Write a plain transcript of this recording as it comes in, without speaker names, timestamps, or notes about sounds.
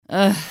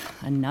Ugh,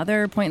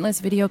 another pointless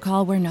video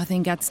call where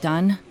nothing gets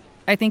done.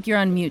 I think you're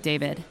on mute,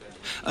 David.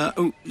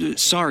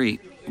 Sorry.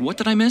 What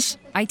did I miss?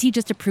 IT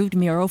just approved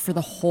Miro for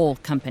the whole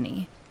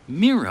company.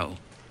 Miro?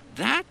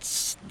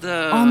 That's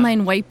the...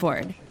 Online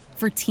whiteboard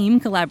for team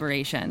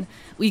collaboration.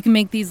 We can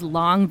make these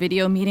long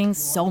video meetings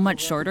so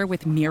much shorter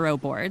with Miro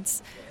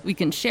boards. We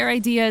can share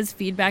ideas,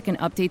 feedback, and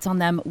updates on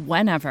them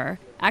whenever.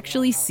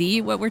 Actually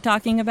see what we're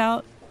talking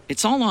about.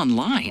 It's all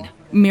online.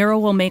 Miro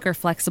will make our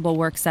flexible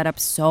work setup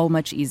so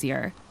much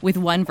easier. With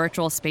one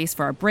virtual space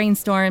for our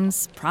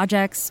brainstorms,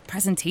 projects,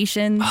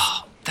 presentations.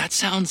 Oh, that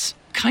sounds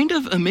kind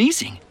of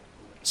amazing.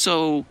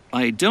 So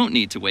I don't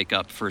need to wake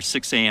up for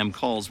 6 a.m.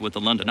 calls with the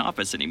London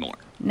office anymore.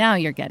 Now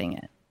you're getting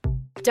it.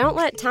 Don't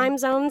let time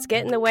zones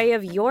get in the way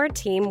of your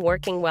team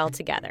working well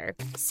together.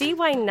 See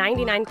why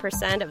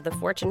 99% of the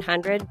Fortune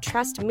 100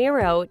 trust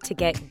Miro to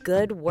get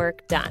good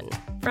work done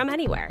from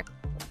anywhere.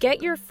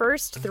 Get your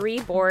first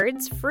 3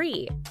 boards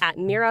free at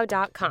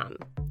Miro.com.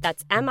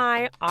 That's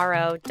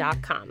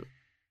Miro.com.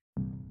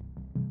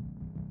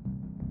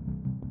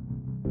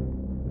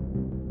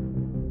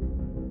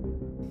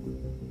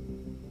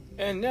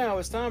 And now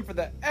it's time for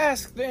the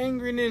Ask the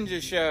Angry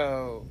Ninja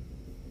Show.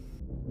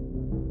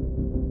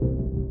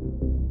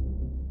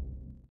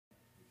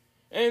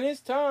 And it's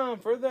time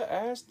for the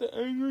Ask the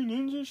Angry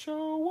Ninja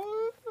Show.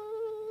 What?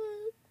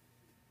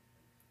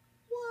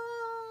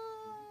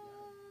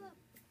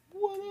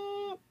 What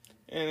up?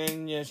 And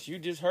then, yes, you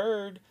just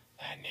heard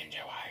that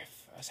ninja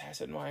wife,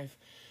 assassin wife.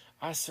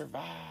 I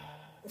survived.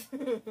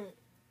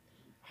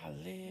 I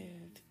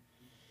lived.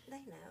 They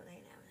know.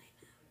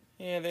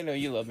 Yeah, they know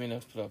you love me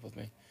enough to put up with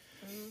me.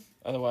 Mm-hmm.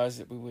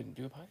 Otherwise, we wouldn't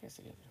do a podcast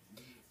together.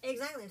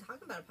 Exactly.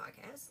 Talking about a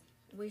podcast,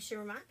 we should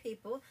remind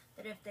people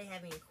that if they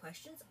have any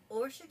questions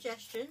or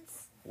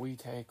suggestions, we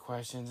take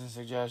questions and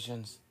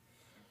suggestions.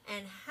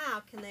 And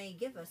how can they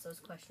give us those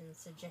questions and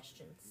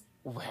suggestions?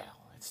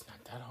 Well, it's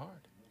not that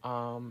hard.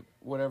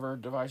 Whatever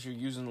device you're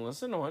using to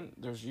listen on,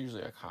 there's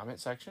usually a comment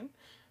section.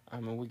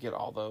 And we get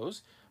all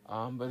those.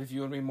 But if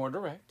you want to be more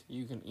direct,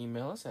 you can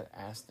email us at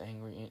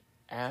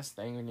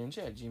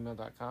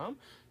asktheangryninja@gmail.com.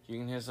 You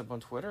can hit us up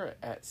on Twitter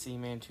at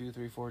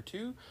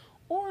cman2342.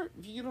 Or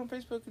if you get on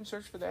Facebook and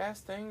search for the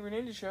Ask the Angry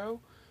Ninja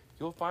Show,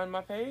 you'll find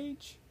my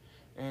page.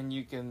 And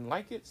you can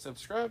like it,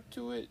 subscribe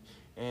to it,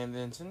 and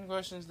then send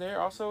questions there.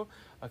 Also,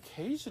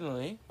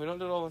 occasionally, we don't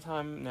do it all the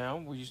time now.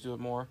 We used to do it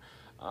more.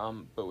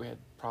 But we had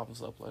problems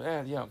to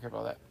upload. You don't care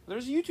about that.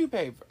 There's a YouTube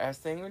page for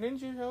Ask the Angry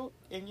Ninja Show,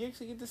 and you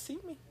actually get to see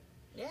me.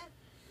 Yeah.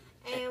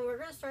 And we're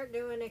going to start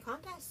doing a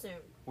contest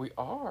soon. We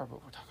are,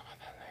 but we'll talk about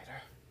that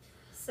later.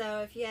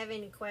 So if you have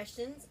any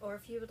questions, or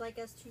if you would like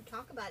us to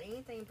talk about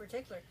anything in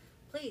particular,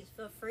 please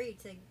feel free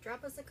to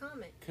drop us a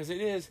comment. Because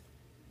it is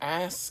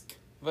Ask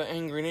the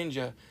Angry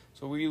Ninja.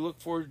 So we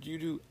look forward to you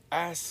to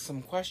ask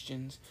some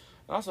questions.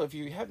 And also, if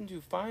you happen to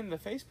find the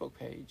Facebook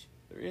page,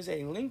 there is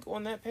a link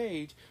on that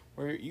page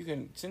where you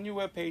can send your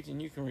webpage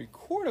and you can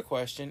record a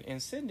question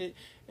and send it,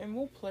 and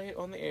we'll play it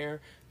on the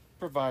air,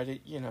 provided,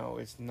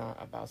 it's not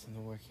about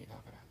something we can't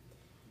talk about.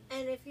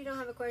 And if you don't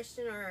have a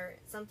question or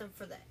something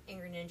for the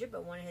Angry Ninja,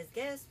 but one of his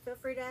guests, feel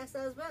free to ask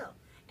that as well.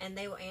 And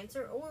they will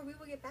answer, or we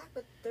will get back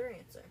with their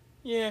answer.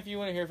 Yeah, if you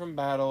want to hear from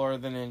Battle or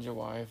the Ninja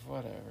Wife,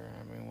 whatever.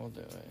 We'll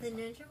do it. The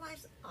Ninja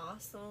Wife's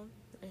awesome.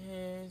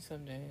 And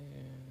someday...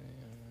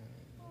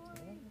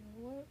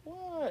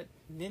 What?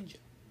 Ninja.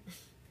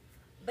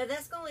 But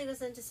that's going to lead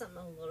us into something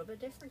a little bit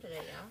different today,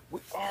 y'all. We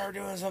are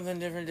doing something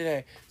different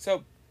today. So,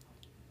 a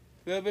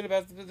little bit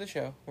about the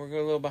show. We're going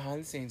a little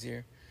behind the scenes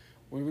here.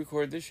 We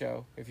record the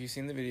show, if you've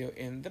seen the video,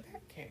 in the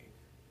Batcave.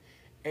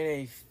 And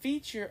a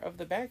feature of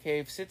the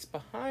Batcave sits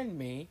behind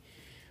me,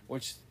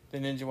 which the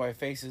Ninja Wife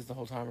faces the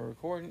whole time we're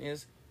recording,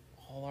 is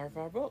all of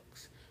our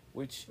books.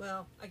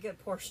 Well, a good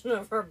portion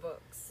of our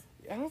books.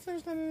 I don't think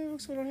there's not any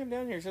books we don't have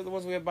down here, except the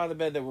ones we have by the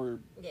bed that we're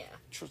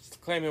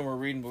claiming we're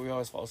reading, but we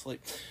always fall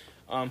asleep.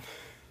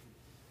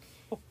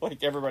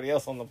 Like everybody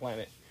else on the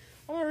planet.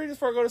 I'm going to read this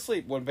before I go to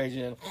sleep, one page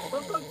in.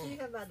 What book do you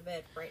have by the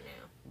bed right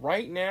now?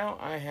 Right now,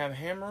 I have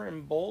Hammer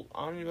and Bolt,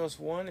 Omnibus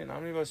 1 and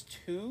Omnibus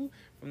 2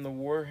 from the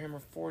Warhammer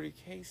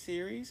 40k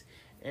series.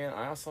 And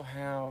I also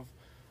have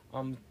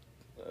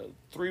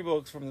 3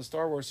 books from the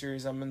Star Wars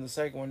series. I'm in the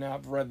second one now.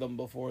 I've read them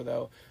before,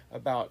 though,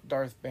 about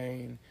Darth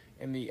Bane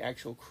and the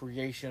actual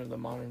creation of the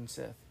modern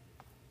Sith.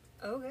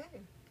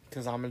 Okay.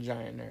 Because I'm a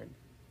giant nerd.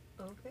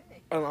 Okay.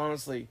 And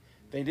honestly,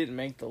 they didn't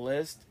make the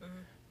list,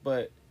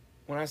 but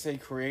when I say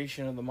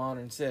creation of the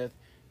modern Sith,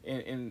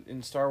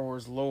 in Star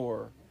Wars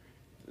lore,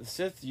 the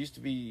Sith used to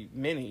be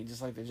many,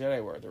 just like the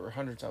Jedi were. There were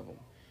hundreds of them.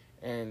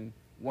 And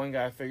one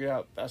guy figured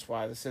out that's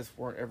why the Sith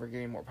weren't ever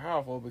getting more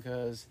powerful,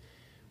 because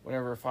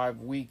whenever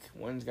 5 weak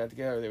ones got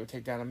together, they would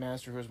take down a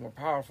master who was more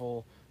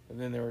powerful, but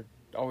then they were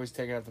always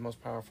taking out the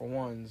most powerful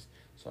ones.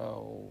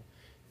 So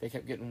they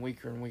kept getting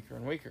weaker and weaker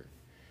and weaker.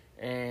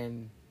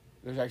 And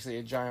there's actually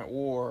a giant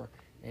war,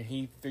 and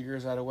he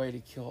figures out a way to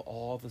kill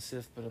all the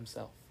Sith but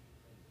himself.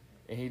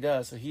 And he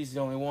does, so he's the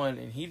only one,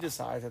 and he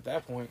decides at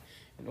that point,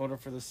 in order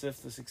for the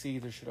Sith to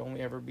succeed, there should only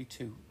ever be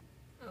 2.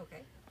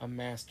 Okay. A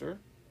master,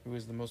 who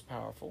is the most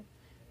powerful,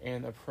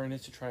 and the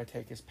apprentice to try to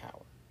take his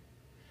power.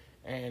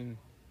 And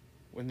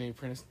when the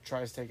apprentice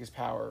tries to take his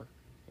power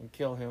and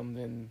kill him,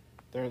 then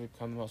they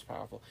become the most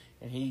powerful.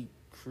 And he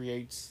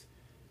creates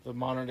the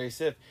modern day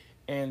Sith.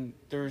 And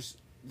there's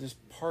this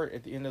part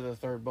at the end of the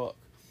third book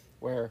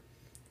where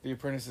the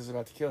apprentice is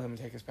about to kill him and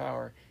take his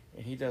power,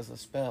 and he does a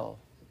spell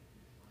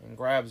and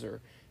grabs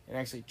her and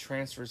actually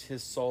transfers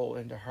his soul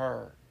into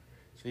her,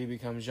 so he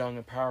becomes young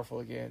and powerful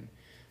again.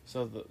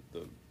 So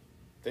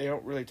they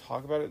don't really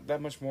talk about it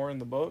that much more in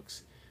the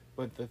books,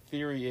 but the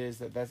theory is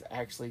that that's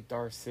actually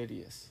Darth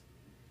Sidious,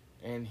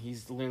 and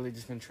he's literally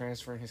just been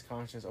transferring his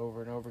consciousness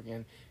over and over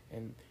again,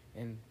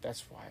 and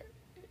that's why.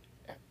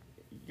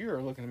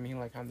 You're looking at me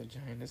like I'm the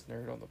giantest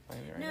nerd on the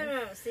planet right now.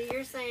 No. See,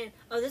 you're saying,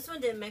 oh, this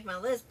one didn't make my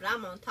list, but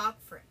I'm going to talk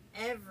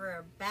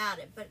forever about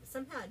it. But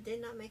somehow it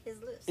did not make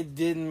his list. It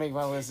didn't make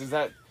my list. Is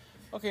that...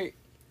 Okay,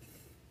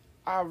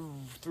 I've,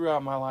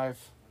 throughout my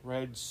life,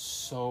 read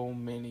so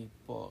many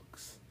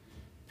books.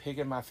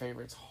 Picking my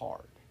favorites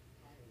hard.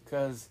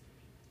 Because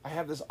I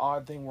have this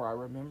odd thing where I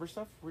remember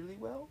stuff really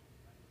well.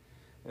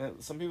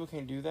 And some people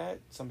can't do that.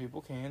 Some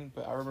people can,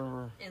 but I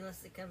remember...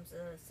 Unless it comes to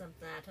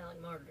something I tell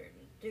like Martyr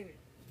to do.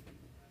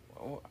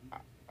 Oh,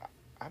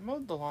 I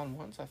mowed the lawn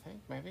once, I think.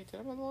 Maybe.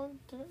 Did I mow the lawn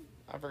today?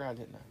 I forgot,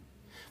 didn't I?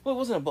 Well, it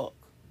wasn't a book.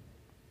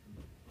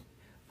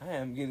 I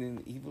am getting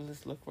the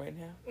evilest look right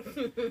now.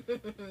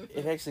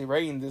 It actually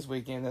rained this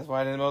weekend. That's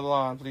why I didn't mow the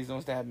lawn. Please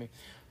don't stab me.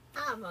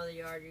 I mow the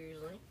yard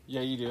usually.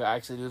 Yeah, you do. I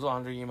actually do the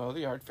laundry. You mow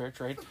the yard. Fair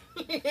trade.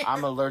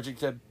 I'm allergic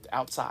to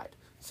outside.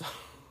 So,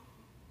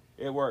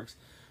 it works.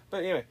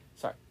 But anyway,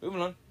 sorry.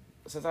 Moving on.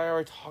 Since I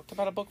already talked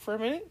about a book for a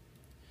minute,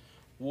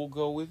 we'll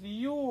go with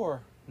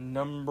your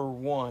number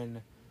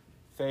one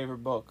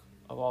favorite book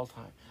of all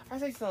time. I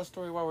was actually telling a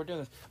story while we're doing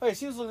this. Okay, so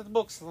he was looking at the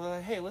books.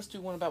 Like, hey, let's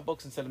do one about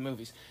books instead of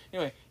movies.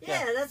 Anyway.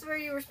 Yeah, that's where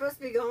you were supposed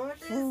to be going with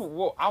this? Ooh,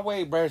 well, I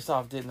weighed breads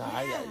off, didn't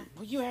I? Yeah.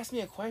 Well, you asked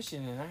me a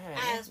question, and I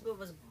asked what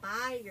was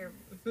by your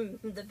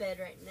the bed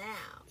right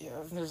now.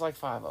 Yeah, there's like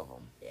 5 of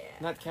them. Yeah.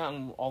 Not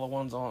counting all the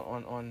ones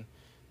on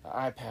the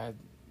iPad.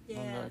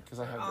 Yeah, Because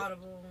I have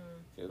Audible.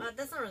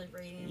 That's not really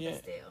reading, but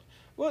still.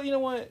 Well, you know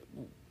what?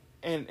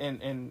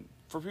 And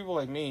for people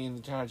like me, and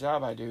the kind of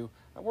job I do,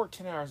 I work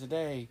 10 hours a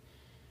day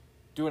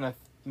doing a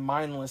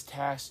mindless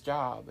task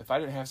job. If I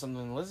didn't have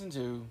something to listen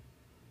to,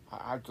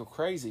 I'd go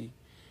crazy.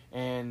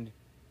 And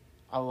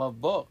I love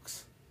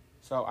books.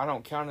 So I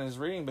don't count it as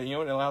reading, but you know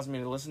what? It allows me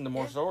to listen to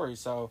more stories.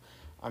 So,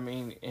 I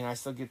mean, and I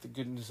still get the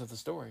goodness of the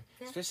story.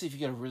 Yeah. Especially if you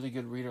get a really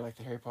good reader like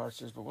the Harry Potter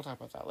series, but we'll talk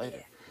about that later.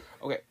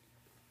 Yeah. Okay.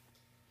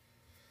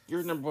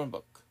 Your number one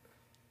book.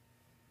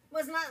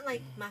 Well, it's not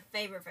like my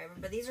favorite,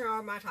 but these are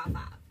all my top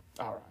 5.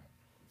 All right.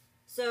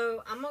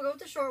 So, I'm going to go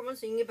with the short one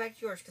so you can get back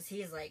to yours because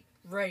he is, like,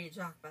 ready to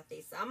talk about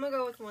these. So, I'm going to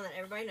go with one that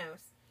everybody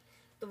knows.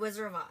 The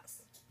Wizard of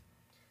Oz.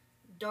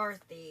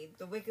 Dorothy,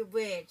 the Wicked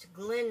Witch,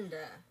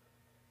 Glinda,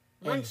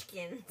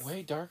 Munchkins.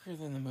 Way darker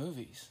than the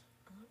movies.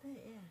 A little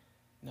bit,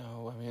 yeah.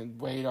 No, I mean,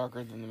 way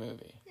darker than the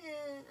movie.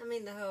 Yeah, I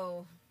mean, the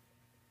whole...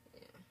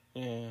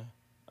 Yeah.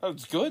 Oh,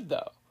 it's good,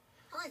 though.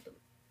 I like them.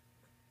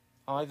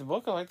 I like the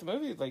book. I like the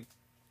movie. Like,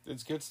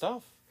 it's good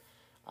stuff.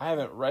 I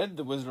haven't read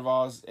The Wizard of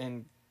Oz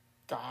in,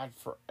 God,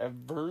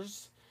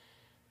 forevers.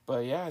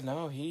 But yeah,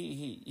 no,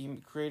 he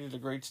created a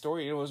great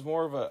story. It was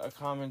more of a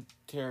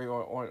commentary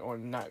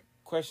on not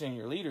questioning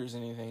your leaders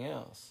than anything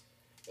else.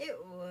 It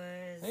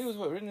was... I think it was,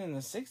 written in the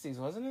 60s,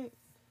 wasn't it?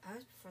 I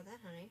was before that,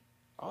 honey.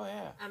 Oh,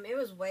 yeah. It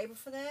was way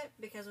before that,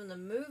 because when the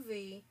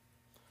movie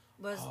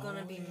was going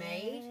to be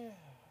made,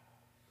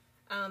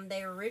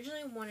 they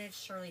originally wanted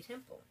Shirley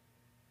Temple.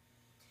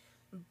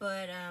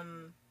 But,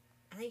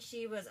 I think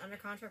she was under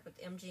contract with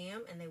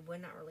MGM, and they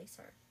would not release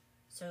her.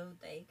 So,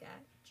 they got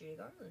Judy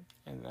Garland.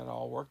 And that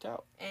all worked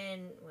out.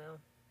 And, well...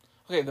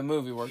 Okay, the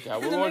movie worked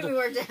out. The movie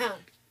worked out.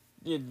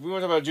 Yeah, we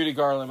weren't talking about Judy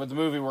Garland, but the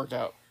movie worked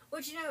out.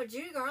 Which, you know,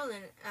 Judy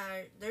Garland,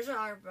 there's an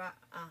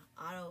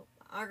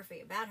autobiography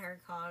about her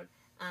called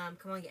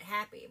Come On Get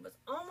Happy. It was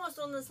almost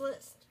on this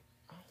list.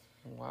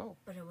 Wow.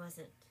 But it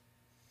wasn't.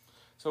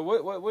 So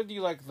what do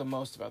you like the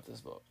most about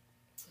this book?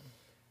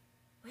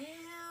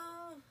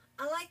 Well,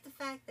 I like the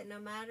fact that no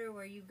matter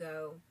where you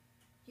go,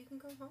 you can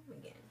go home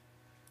again.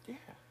 Yeah.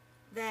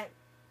 That,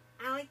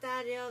 I like the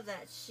idea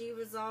that she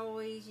was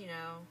always, you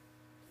know,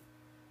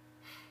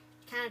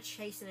 kind of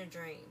chasing a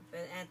dream.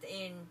 But at the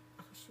end,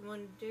 all she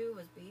wanted to do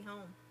was be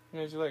home.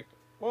 You know, she's like,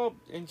 well,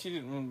 and she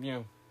didn't, you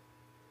know,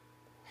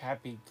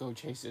 happy go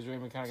chase his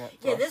dream. It kind of got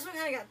Yeah, this one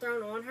kind of got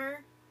thrown on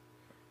her.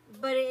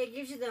 But it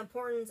gives you the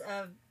importance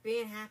of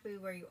being happy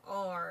where you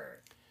are,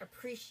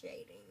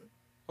 appreciating.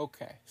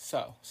 Okay,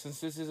 so, since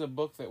this is a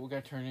book that we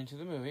got turned into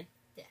the movie,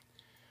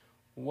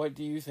 what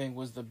do you think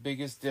was the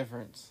biggest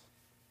difference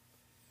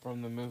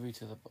from the movie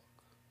to the book?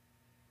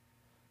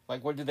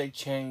 Like, what did they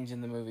change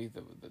in the movie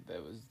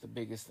that was the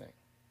biggest thing?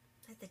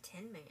 Like the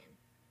Tin Man.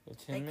 The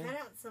Tin Man? They cut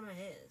out some of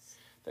his.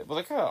 They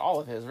cut out all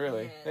of his,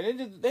 really. Yeah.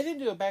 They didn't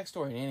do a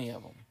backstory in any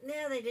of them.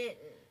 No, they didn't.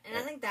 And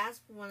I think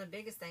that's one of the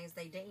biggest things.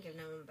 They didn't give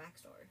no one a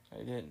backstory.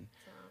 They didn't.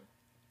 So.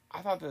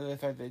 I thought that the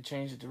fact they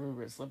changed it to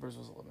Ruby Red Slippers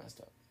was a little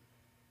messed up.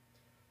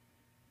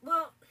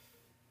 Well,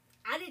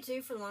 did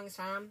too for the longest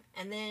time.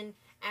 And then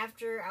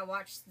after I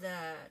watched the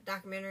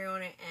documentary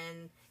on it,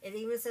 and it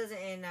even says it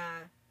in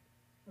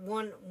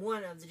one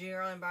of the Judy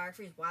Garland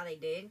biographies why they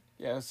did.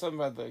 Yeah, it's something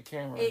about the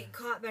camera. It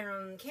caught better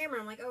on camera.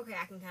 I'm like, okay,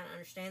 I can kind of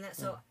understand that.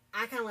 So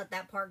I kind of let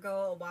that part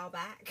go a while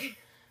back.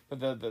 But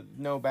the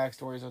no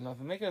backstories or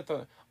nothing. They could have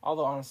thought,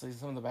 although honestly,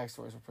 some of the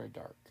backstories were pretty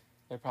dark.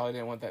 They probably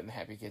didn't want that in the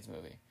Happy Kids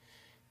movie.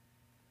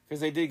 Because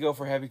they did go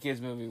for Happy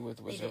Kids movie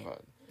with Wizard of Oz.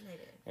 They did.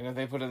 And if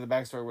they put in the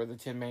backstory where the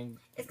Tin Man...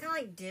 It's kind of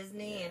like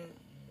Disney and,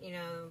 you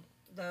know,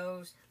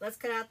 those. Let's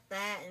cut out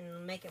that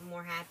and make it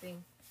more happy.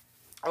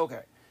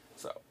 Okay,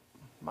 so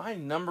my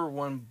number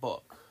one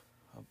book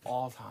of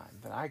all time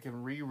that I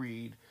can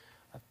reread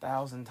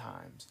 1,000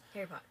 times.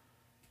 Harry Potter.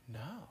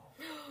 No.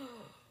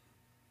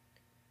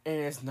 And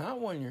it's not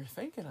one you're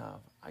thinking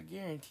of. I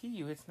guarantee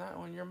you it's not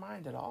on your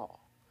mind at all.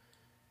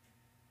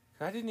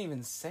 I didn't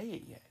even say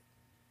it yet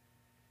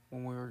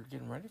when we were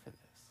getting ready for this.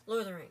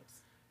 Lord of the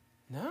Rings.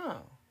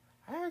 No.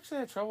 I actually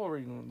had trouble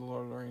reading the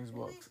Lord of the Rings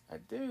books. I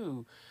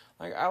do.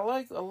 Like, I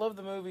love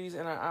the movies,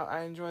 and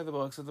I enjoy the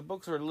books. So the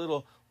books are a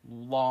little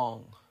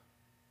long.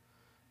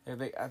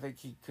 I think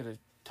he could have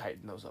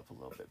tightened those up a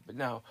little bit. But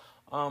no.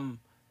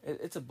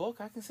 It's a book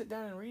I can sit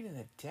down and read in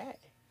a day.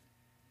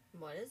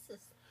 What is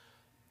this?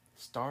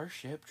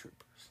 Starship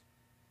Troopers.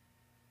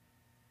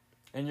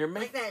 And you're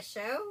Like that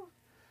show?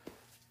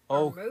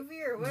 Oh, or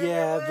movie or whatever.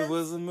 Yeah, there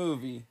was a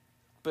movie.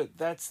 But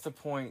that's the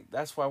point.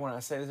 That's why when I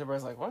say this,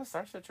 everybody's like, what,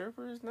 Starship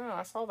Troopers? No,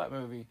 I saw that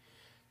movie.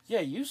 Yeah,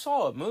 you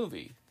saw a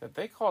movie that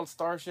they called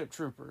Starship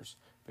Troopers,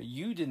 but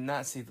you did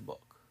not see the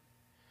book.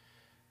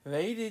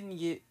 They didn't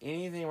get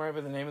anything right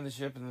with the name of the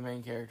ship and the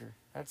main character.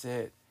 That's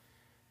it.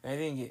 They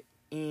didn't get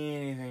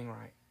anything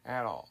right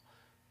at all.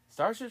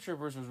 Starship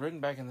Troopers was written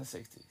back in the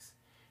 60s.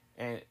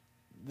 And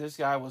this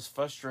guy was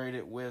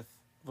frustrated with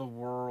the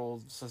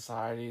world,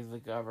 society, the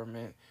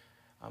government,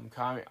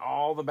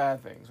 all the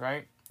bad things,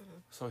 right? Mm-hmm.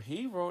 So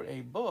he wrote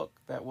a book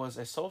that was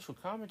a social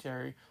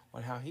commentary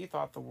on how he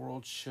thought the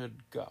world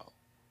should go,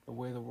 the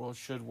way the world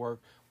should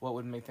work, what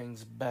would make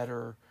things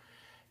better.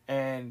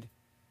 And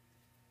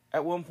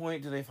at one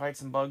point, do they fight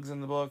some bugs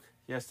in the book?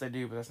 Yes, they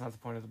do, but that's not the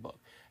point of the book.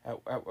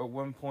 At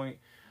one point,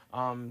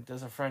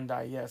 does a friend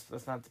die? Yes, but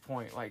that's not the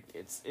point. Like,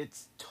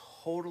 it's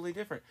totally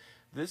different.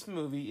 This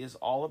movie is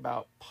all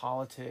about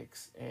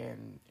politics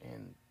and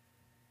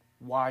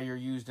why you're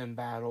used in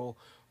battle,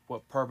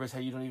 what purpose, how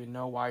you don't even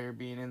know why you're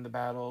being in the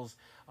battles.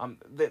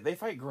 They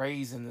fight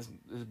greys in this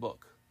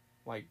book.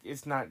 Like,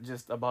 it's not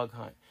just a bug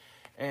hunt.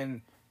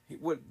 And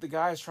what the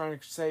guy is trying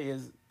to say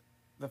is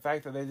the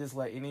fact that they just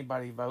let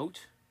anybody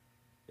vote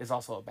is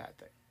also a bad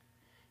thing.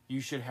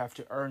 You should have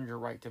to earn your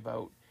right to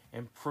vote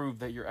and prove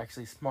that you're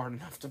actually smart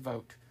enough to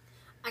vote.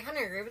 I kind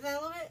of agree with that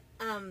a little bit.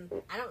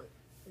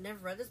 Never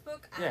read this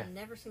book. I've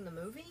never seen the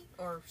movie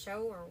or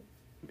show or...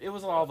 It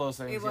was all those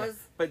things. It was...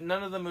 But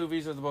none of the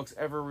movies or the books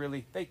ever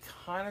really... They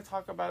kind of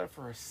talk about it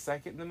for a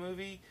second in the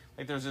movie.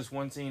 Like, there's this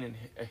one scene in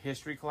a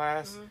history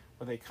class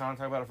where they kind of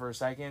talk about it for a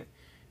second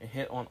and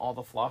hit on all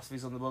the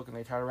philosophies of the book, and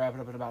they try to wrap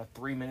it up in about a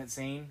 3-minute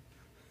scene.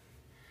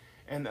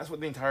 And that's what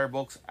the entire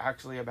book's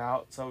actually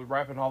about. So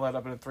wrapping all that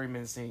up in a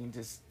 3-minute scene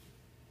just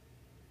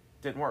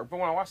didn't work. But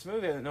when I watched the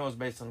movie, I didn't know it was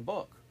based on a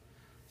book.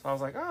 So I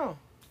was like, oh,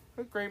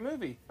 a great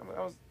movie. I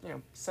was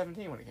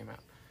 17 when it came out.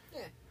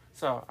 Yeah.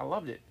 So I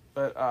loved it.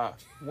 But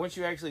once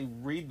you actually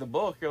read the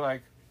book, you're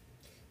like,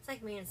 it's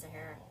like me and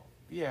Sahara.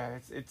 Yeah,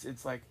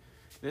 it's like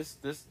this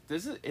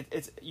is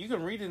it's you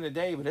can read in a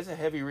day, but it's a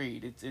heavy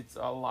read. It's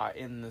a lot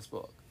in this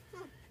book.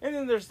 And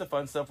then there's the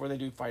fun stuff where they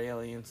do fight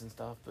aliens and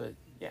stuff. But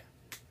yeah,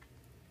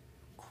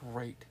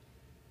 great,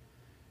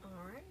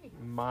 alright,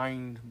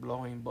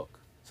 mind-blowing book.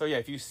 So yeah,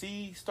 if you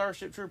see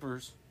Starship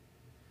Troopers,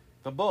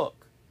 the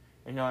book,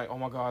 and you're like, oh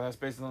my god, that's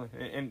based on,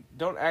 and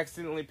don't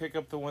accidentally pick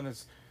up the one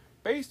that's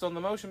based on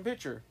the motion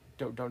picture.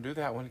 Don't do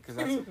that one, because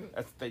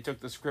that's they took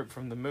the script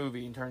from the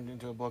movie and turned it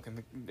into a book,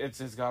 and it's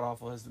as god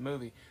awful as the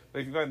movie. But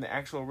if you find the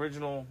actual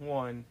original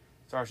one,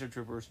 Starship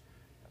Troopers,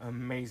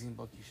 amazing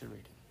book, you should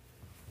read it.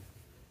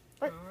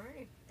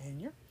 Alright. And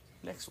your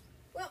next one.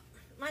 Well,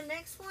 my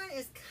next one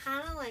is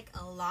kind of like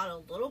a lot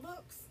of little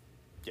books.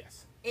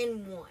 Yes.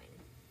 In one.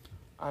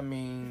 I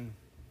mean,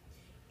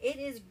 it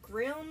is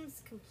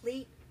Grimm's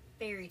Complete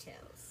Fairy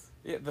Tales.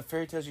 Yeah, the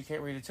fairy tales you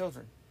can't read to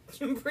children.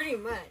 Pretty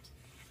much.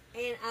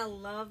 And I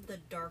love the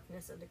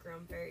darkness of the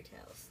Grimm fairy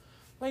tales.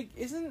 Like,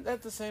 isn't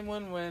that the same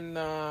one when,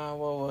 what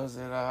was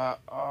it?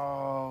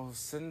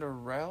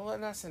 Cinderella?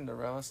 Not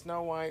Cinderella,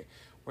 Snow White,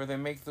 where they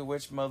make the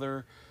witch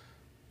mother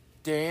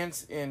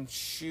dance in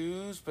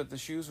shoes, but the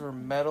shoes were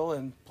metal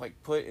and,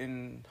 like, put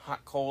in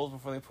hot coals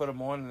before they put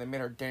them on, and they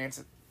made her dance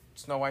at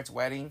Snow White's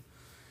wedding.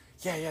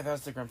 Yeah, that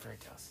was the Grimm fairy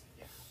tales.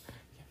 Yeah.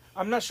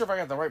 I'm not sure if I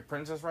got the right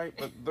princess right,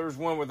 but there's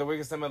one where the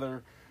Wicked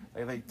Mother,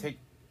 they take...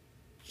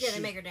 Yeah,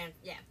 they make her dance.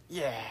 Yeah.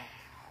 Yeah.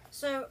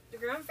 So, the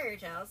Grimm fairy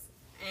tales,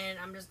 and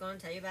I'm just going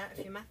to tell you about a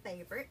few of my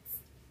favorites.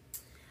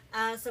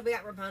 So, we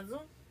got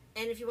Rapunzel.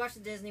 And if you watch the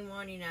Disney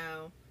one, you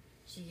know,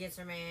 she gets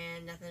her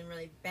man, nothing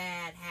really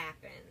bad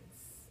happens.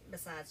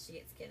 Besides, she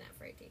gets kidnapped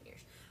for 18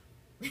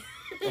 years.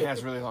 And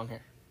has really long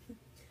hair.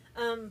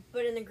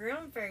 But in the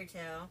Grimm fairy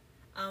tale,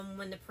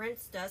 when the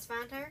prince does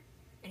find her,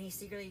 and he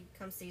secretly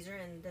comes sees her,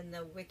 and then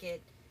the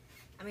wicked,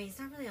 I mean, he's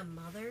not really a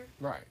mother.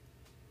 Right.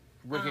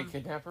 Wicked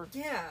kidnapper?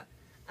 Yeah.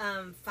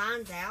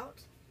 Finds out,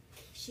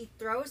 she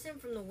throws him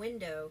from the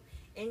window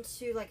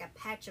into like a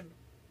patch of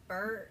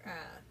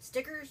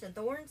stickers and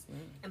thorns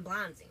and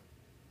blinds him.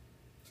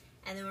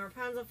 And then when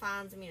Rapunzel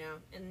finds him,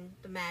 and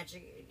the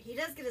magic, he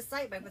does get his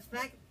sight back, but the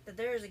fact that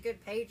there is a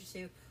good page or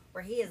two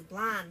where he is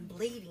blind,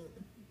 bleeding,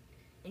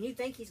 and you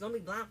think he's going to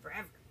be blind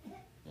forever.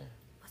 Yeah.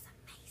 Was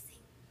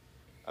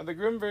amazing. The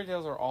Grimm fairy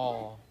tales are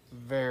all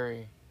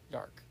very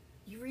dark.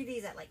 You read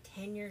these at like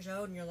 10 years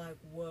old, and you're like,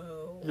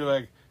 whoa. You're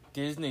like,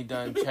 Disney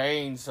done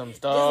changed some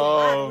Disney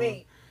lied to stuff.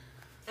 me.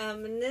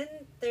 And then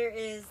there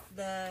is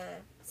the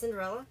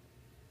Cinderella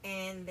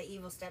and the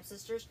evil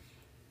stepsisters.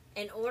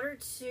 In order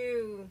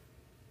to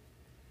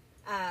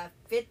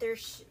fit their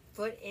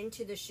foot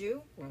into the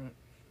shoe,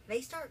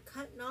 they start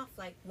cutting off,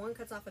 like one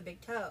cuts off a big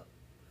toe,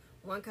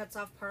 one cuts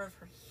off part of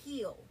her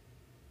heel,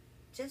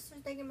 just so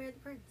they can marry the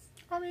prince.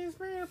 I mean, it's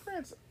marrying a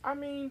prince. I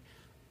mean,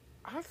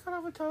 I cut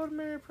off a toe to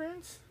marry a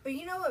prince. But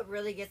you know what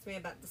really gets me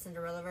about the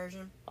Cinderella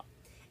version?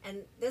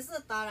 And this is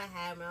a thought I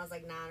had when I was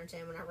like 9 or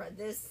 10 when I read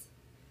this.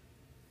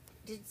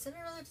 Did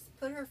Cinderella just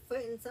put her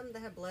foot in something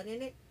that had blood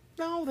in it?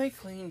 No, they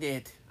cleaned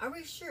it. Are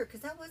we sure?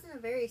 Because that wasn't a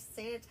very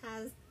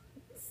sanitized...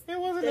 It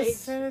wasn't a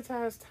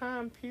sanitized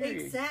time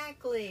period.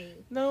 Exactly.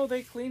 No,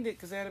 they cleaned it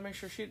because they had to make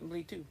sure she didn't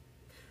bleed too.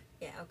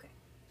 Yeah, okay.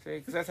 See,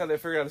 because that's how they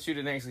figured out the shoe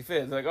didn't actually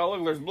fit. They're like, oh,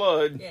 look, there's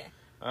blood.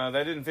 Yeah.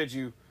 That didn't fit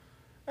you.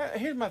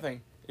 Here's my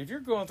thing. If you're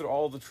going through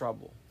all the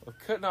trouble of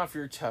cutting off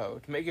your toe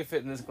to make it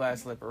fit in this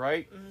glass slipper,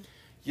 right? Mm-hmm.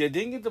 You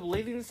didn't get the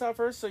bleeding and stuff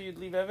first, so you'd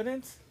leave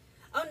evidence?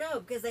 Oh, no,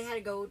 because they had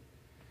to go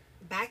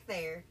back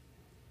there.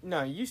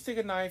 No, you stick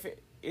a knife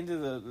into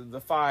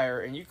the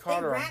fire and you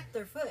cauterize. They wrapped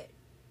their foot.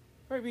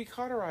 Right, but you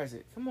cauterize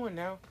it. Come on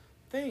now.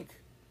 Think.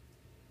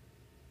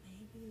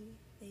 Maybe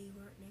they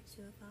weren't next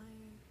to a fire.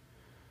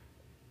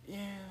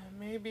 Yeah,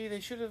 maybe they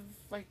should have,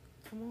 like,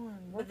 come on.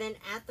 But then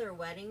at their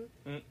wedding,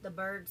 the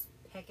birds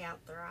pick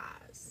out their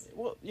eyes.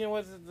 Well, you know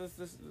what?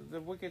 The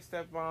wicked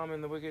stepmom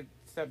and the wicked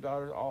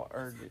stepdaughter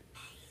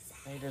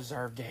they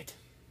deserved it.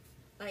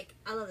 Like,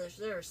 I love this.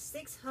 There are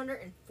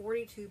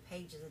 642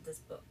 pages of this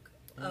book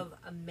of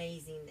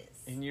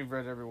amazingness. And you've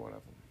read every one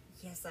of them.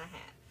 Yes, I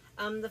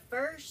have. The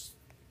first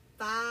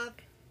 5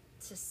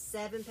 to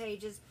 7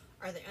 pages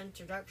are the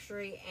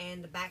introductory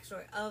and the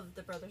backstory of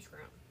the Brothers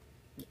Grimm.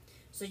 Yeah.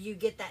 So you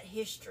get that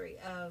history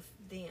of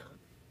them.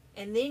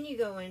 And then you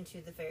go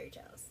into the fairy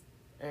tales.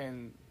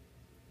 And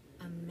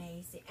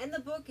amazing. And the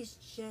book is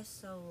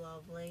just so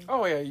lovely.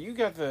 Oh, yeah. You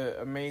got the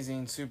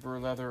amazing super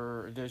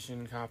leather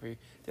edition copy.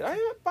 Did I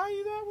buy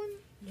you that one?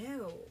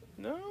 No.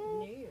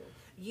 No?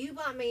 You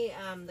bought me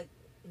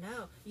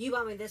you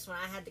bought me this one.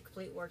 I had the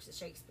complete works of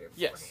Shakespeare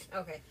beforehand. Yes.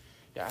 Okay.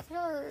 Yeah, I think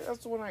that's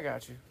the one I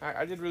got you.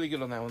 I did really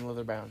good on that one,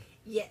 leather bound.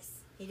 Yes.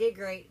 He did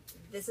great.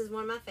 This is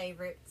one of my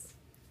favorites.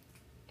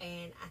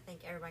 And I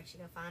think everybody should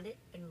go find it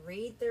and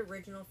read the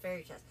original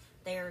fairy tales.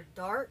 They are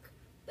dark,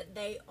 but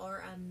they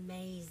are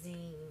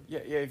amazing. Yeah.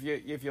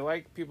 If you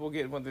like people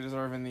getting what they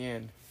deserve in the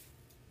end,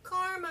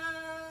 Karma.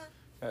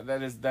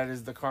 That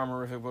is the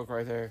karma-rific book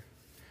right there.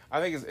 I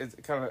think it's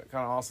kind of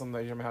awesome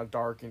that you know how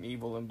dark and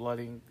evil and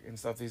bloody and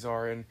stuff these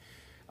are, and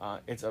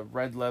it's a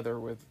red leather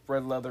with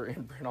red leather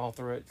imprint all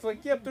through it. It's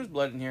like, yep, there's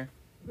blood in here.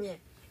 Yeah,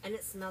 and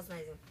it smells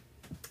amazing.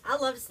 I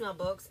love to smell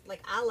books.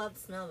 Like, I love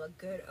the smell of a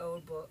good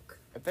old book.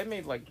 If they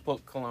made like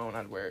book cologne,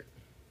 I'd wear it.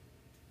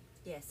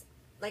 Yes,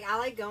 like I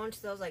like going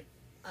to those like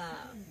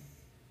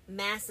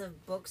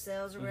massive book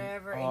sales or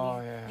whatever,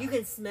 and you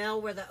can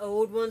smell where the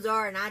old ones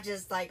are, and I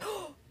just like,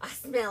 oh, I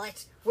smell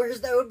it.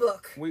 Where's the old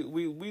book? We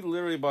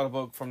literally bought a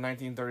book from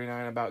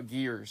 1939 about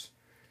gears,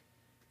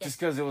 just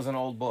because it was an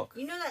old book.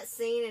 You know that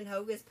scene in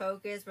Hocus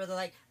Pocus where they're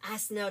like, I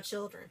smell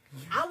children.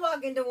 I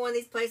walk into one of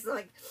these places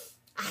like,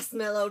 I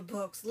smell old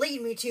books.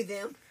 Lead me to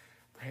them.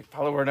 Right,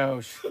 follow her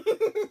nose.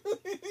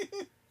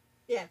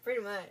 Yeah,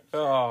 pretty much.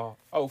 Oh,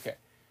 okay.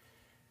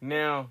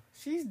 Now,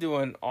 she's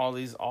doing all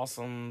these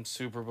awesome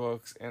super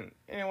books. And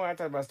anyway, I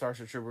talked about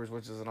Starship Troopers,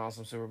 which is an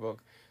awesome super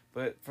book.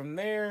 But from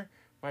there,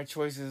 my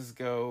choices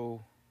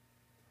go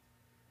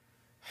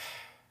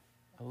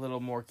a little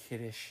more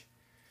kiddish.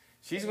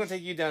 She's going to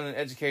take you down an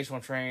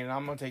educational train, and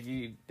I'm going to take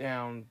you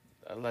down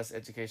a less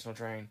educational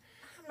train.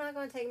 I'm not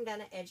going to take them down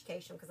to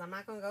education because I'm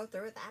not going to go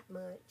through it that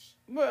much.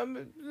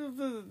 Well,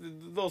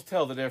 those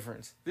tell the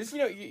difference. This,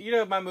 you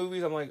know, my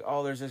movies. I'm like,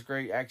 oh, there's this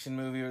great action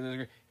movie, or there's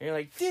and you're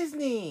like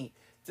Disney.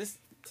 Disney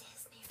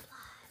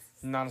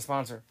Plus. Not a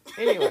sponsor.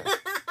 Anyway,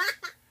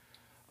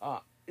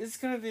 it's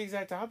kind of the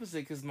exact opposite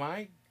because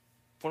one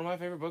of my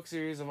favorite book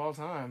series of all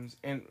times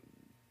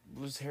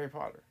was Harry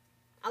Potter.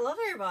 I love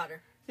Harry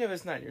Potter. Yeah, but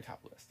it's not your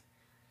top list.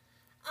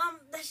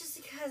 That's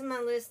just because my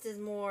list is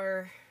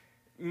more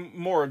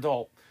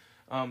adult.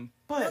 But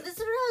well, this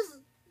was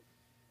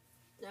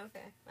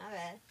okay. My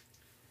bad.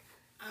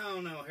 I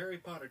don't know. Harry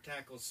Potter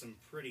tackles some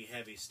pretty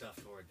heavy stuff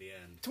toward the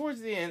end.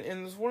 Towards the end,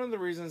 and it's one of the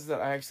reasons that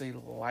I actually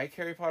like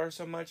Harry Potter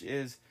so much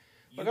is,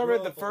 like, I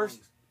read the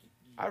first.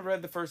 I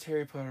read the first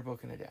Harry Potter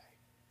book in a day.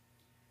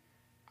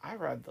 I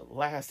read the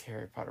last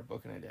Harry Potter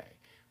book in a day.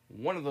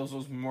 One of those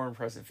was a more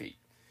impressive feat.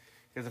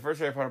 Because the first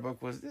Harry Potter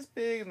book was this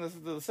big, and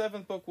the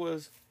seventh book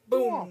was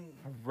boom.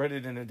 I read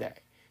it in a day.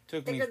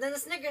 Bigger than a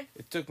Snicker.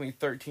 It took me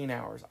 13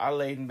 hours. I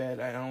laid in bed.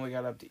 I only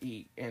got up to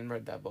eat and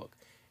read that book.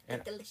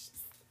 And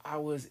Delicious. I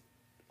was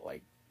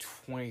like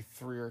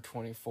 23 or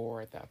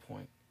 24 at that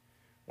point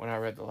when I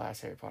read the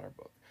last Harry Potter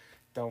book.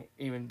 Don't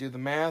even do the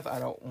math. I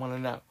don't want to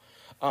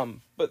know.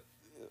 But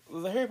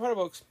the Harry Potter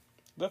books,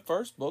 the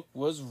first book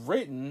was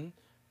written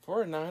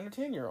for a 9 or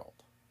 10-year-old.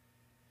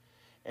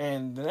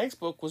 And the next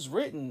book was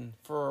written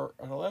for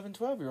an 11,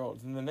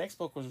 12-year-old. And the next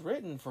book was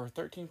written for a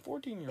 13,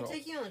 14-year-old. It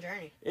took you on a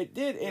journey. It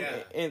did.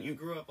 And you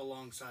grew up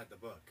alongside the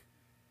book.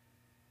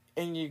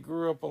 And you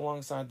grew up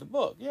alongside the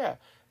book. Yeah,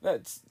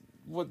 that's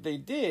what they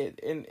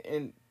did.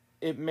 And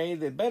it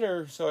made it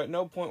better. So at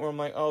no point where I'm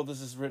like, oh, this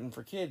is written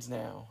for kids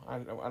now. I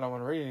don't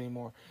want to read it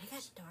anymore. It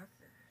got darker.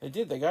 They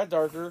did. They got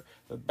darker.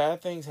 The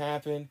bad things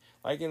happened.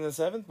 Like in the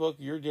seventh book,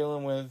 you're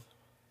dealing with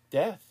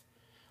death.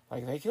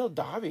 Like they killed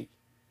Dobby.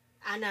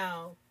 I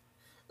know.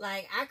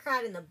 Like, I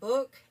cried in the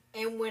book,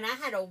 and when I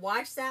had to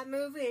watch that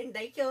movie and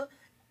they killed...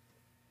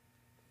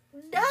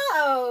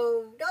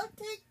 No! Don't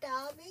take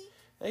Dobby.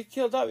 They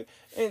killed Dobby.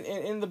 And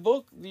in the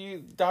book,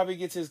 Dobby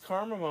gets his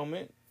karma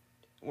moment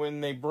when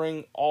they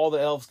bring all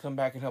the elves come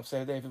back and help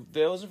save the day. If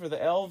it wasn't for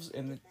the elves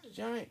and the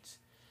giants.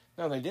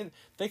 No, they didn't.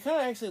 They kind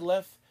of actually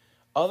left,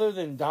 other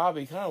than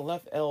Dobby, kind of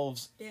left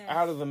elves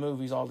out of the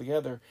movies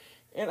altogether.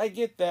 And I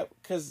get that,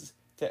 because...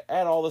 to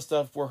add all the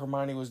stuff where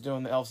Hermione was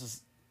doing the elves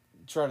is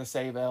try to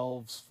save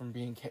elves from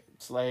being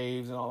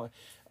slaves and all that.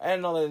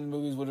 Adding all that in the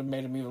movies would have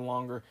made them even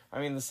longer.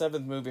 I mean, the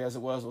seventh movie, as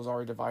it was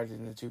already divided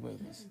into 2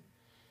 movies.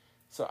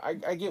 So I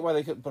get why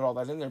they couldn't put all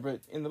that in there.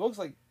 But in the books,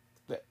 like,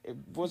 it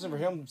wasn't for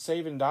him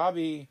saving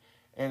Dobby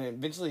and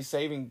eventually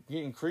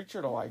getting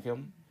Creature to like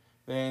him,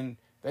 then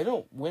they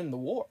don't win the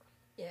war.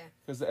 Yeah.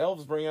 Because the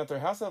elves bring out their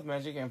house elf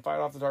magic and fight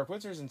off the Dark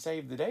Wizards and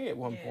save the day at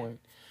one point.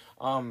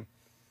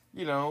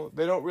 You know,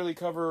 they don't really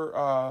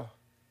cover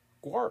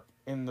Gwarp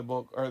in the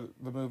book or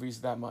the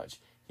movies that much.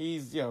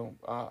 He's, if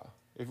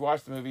you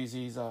watch the movies,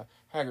 he's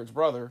Hagrid's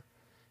brother.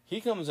 He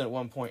comes in at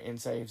one point and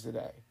saves the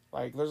day.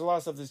 Like, there's a lot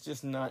of stuff that's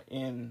just not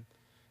in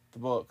the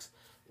books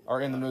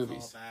or in the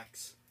movies.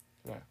 Callbacks.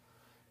 Yeah.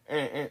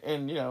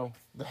 And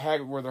the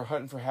Hagrid, where they're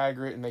hunting for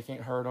Hagrid and they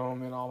can't hurt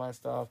him and all that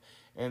stuff.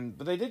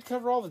 But they did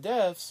cover all the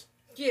deaths.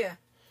 Yeah.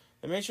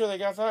 They made sure they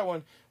got that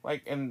one.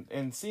 Like,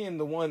 and seeing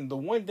the one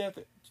death...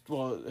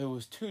 Well, it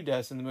was 2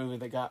 deaths in the movie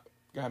that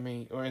got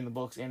me, or in the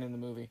books and in the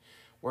movie,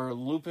 where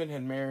Lupin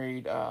had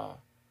married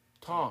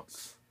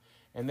Tonks,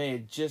 and they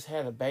had just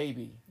had a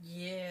baby.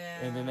 Yeah.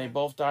 And then they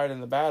both died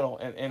in the battle,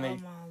 and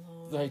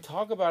they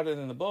talk about it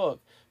in the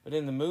book, but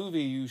in the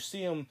movie you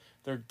see them,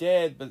 they're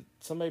dead, but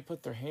somebody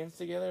put their hands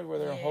together where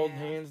they're holding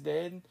hands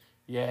dead.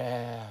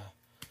 Yeah.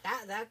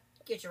 That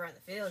gets you right in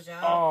the feels,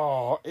 y'all.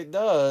 Oh, it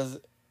does.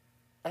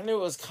 I knew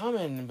it was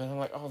coming, but I'm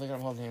like, oh, they got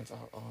them holding hands.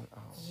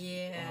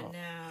 Yeah, no.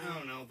 I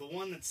don't know. The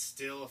one that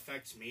still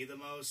affects me the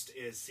most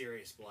is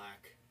Sirius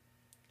Black.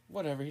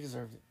 Whatever, he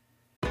deserved it.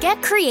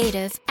 Get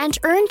creative and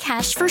earn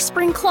cash for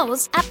spring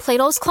clothes at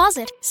Plato's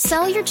Closet.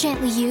 Sell your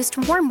gently used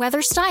warm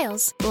weather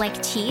styles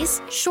like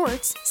tees,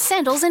 shorts,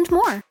 sandals, and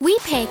more. We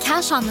pay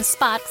cash on the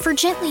spot for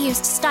gently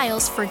used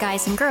styles for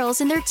guys and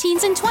girls in their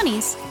teens and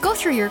 20s. Go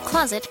through your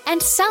closet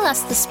and sell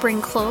us the spring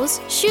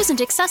clothes, shoes,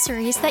 and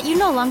accessories that you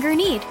no longer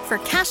need for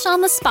cash on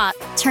the spot.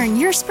 Turn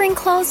your spring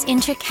clothes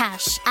into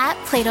cash at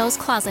Plato's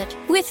Closet.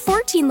 With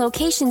 14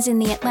 locations in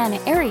the Atlanta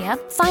area,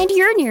 find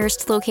your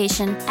nearest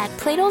location at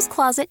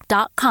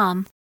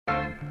platoscloset.com.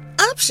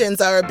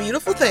 Options are a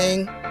beautiful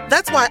thing.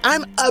 That's why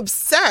I'm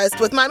obsessed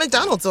with my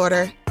McDonald's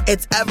order.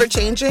 It's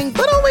ever-changing,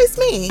 but always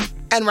me.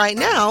 And right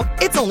now,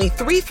 it's only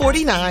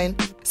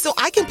 $3.49. So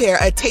I can pair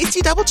a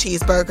tasty double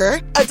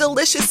cheeseburger, a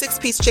delicious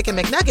 6-piece chicken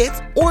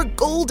McNuggets, or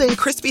golden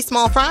crispy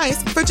small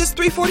fries for just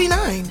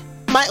 $3.49.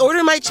 My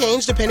order might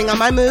change depending on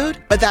my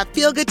mood, but that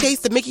feel-good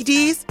taste of Mickey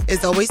D's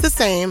is always the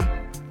same.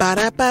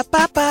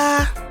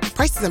 Ba-da-ba-ba-ba.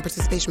 Prices and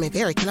participation may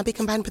vary. Cannot be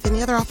combined with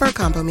any other offer or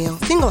combo meal.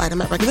 Single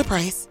item at regular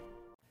price.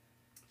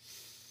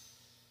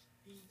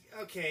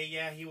 Okay,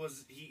 yeah, he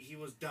was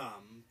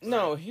dumb.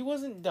 No, he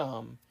wasn't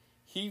dumb.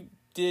 He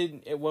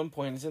did at one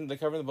point. It's in the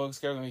cover of the book.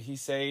 He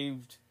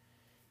saved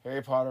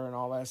Harry Potter and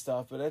all that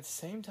stuff. But at the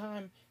same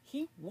time,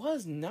 he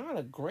was not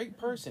a great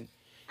person.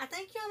 I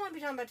think y'all might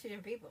be talking about 2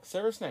 different people.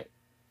 Severus Snape.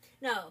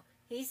 No,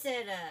 he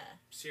said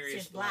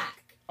Sirius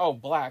Black. Oh,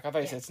 Black. I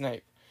thought you said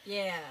Snape.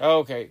 Yeah.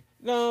 Okay.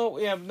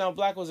 No,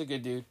 Black was a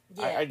good dude.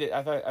 Yeah.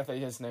 I thought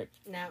you said Snape.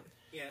 No.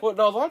 Yeah. Well,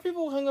 no, a lot of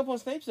people hung up on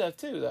Snape's death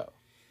too, though.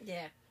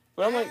 Yeah.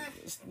 But I'm like,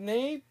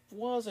 Snape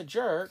was a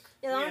jerk.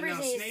 Yeah, the only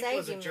reason he Snape saved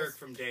was a him jerk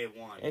from day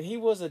one. And he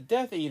was a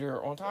Death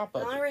Eater on top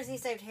of it. The only reason he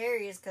saved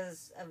Harry is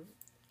because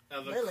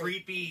of a Lily.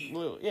 creepy...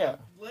 Yeah.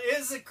 It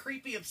is a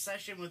creepy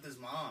obsession with his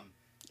mom.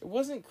 It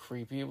wasn't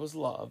creepy, it was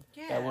love.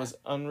 Yeah. That was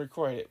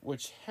unrequited,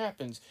 which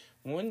happens.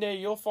 One day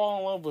you'll fall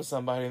in love with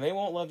somebody and they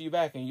won't love you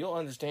back and you'll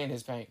understand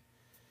his pain.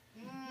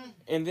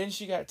 And then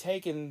she got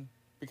taken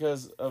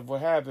because of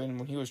what happened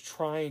when he was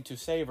trying to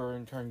save her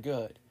and turn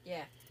good.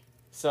 Yeah.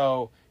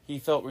 So he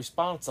felt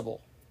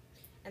responsible.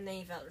 And then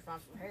he felt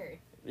responsible for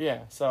Harry. Yeah,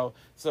 so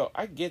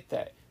I get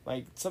that.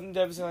 Like, something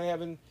devastating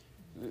happened.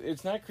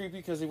 It's not creepy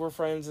because they were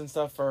friends and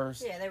stuff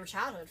first. Yeah, they were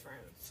childhood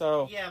friends.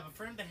 So Yeah, but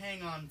for him to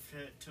hang on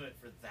to it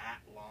for that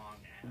long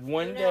after.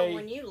 one day,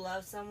 when you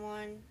love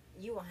someone,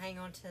 you will hang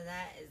on to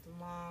that as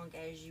long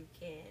as you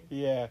can.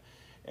 yeah,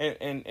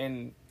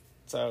 and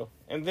so,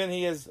 and then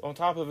he is, on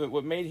top of it,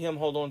 what made him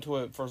hold on to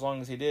it for as long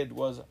as he did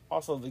was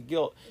also the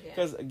guilt. Yeah.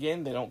 Because,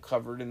 again, they don't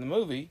cover it in the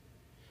movie,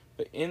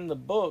 but in the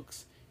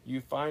books,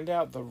 you find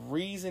out the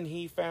reason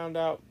he found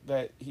out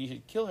that he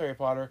should kill Harry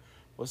Potter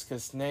was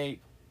because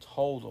Snape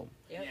told him.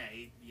 Yep.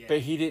 Yeah. But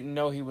he didn't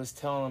know he was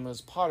telling him it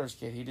was Potter's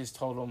kid. He just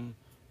told him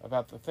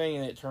about the thing,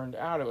 and it turned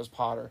out it was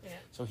Potter. Yeah.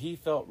 So he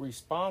felt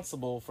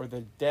responsible for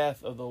the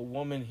death of the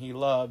woman he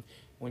loved.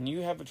 When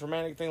you have a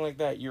traumatic thing like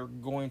that, you're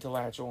going to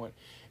latch on.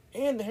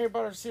 And the Harry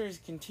Potter series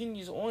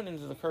continues on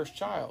into The Cursed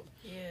Child,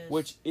 Yes.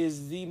 which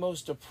is the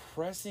most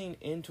depressing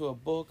end to a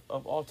book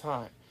of all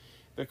time.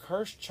 The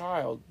Cursed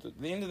Child,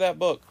 the end of that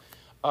book,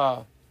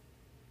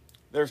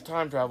 there's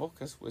time travel,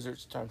 because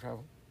wizards time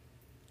travel.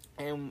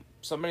 And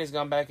somebody's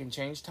gone back and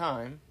changed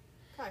time.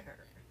 Probably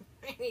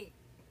her.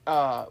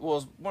 Well, it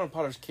was one of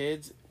Potter's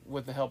kids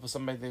with the help of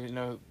somebody they didn't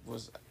know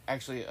was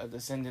actually a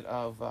descendant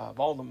of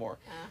Voldemort.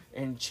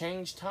 And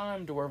changed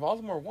time to where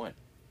Voldemort won.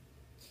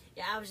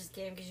 Yeah, I was just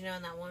kidding because in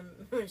that one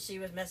when she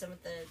was messing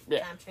with the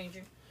Yeah. time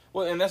changer.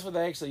 Well, and that's what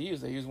they actually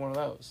used. They used one of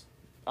those.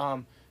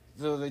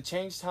 So they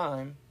changed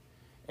time,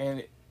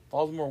 and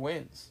Voldemort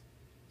wins.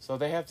 So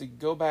they have to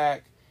go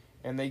back,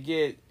 and they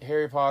get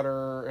Harry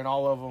Potter and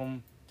all of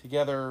them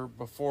together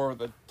before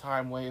the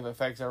time wave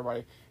affects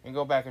everybody, and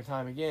go back in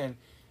time again.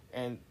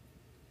 And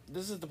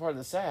this is the part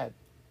that's sad.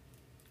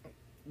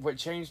 What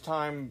changed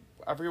time,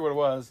 I forget what it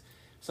was,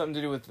 something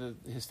to do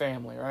with his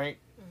family, right?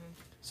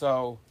 Mm-hmm.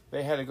 So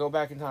they had to go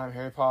back in time.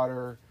 Harry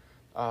Potter,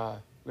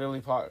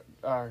 Lily Potter,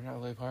 not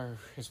Lily Potter,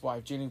 his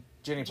wife, Jenny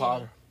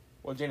Potter.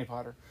 Well, Jenny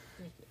Potter.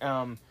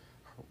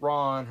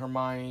 Ron,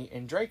 Hermione,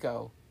 and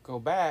Draco go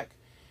back,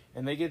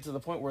 and they get to the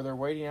point where they're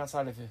waiting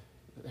outside of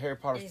Harry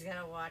Potter. He's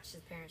gonna watch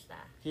his parents die.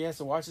 He has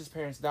to watch his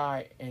parents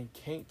die and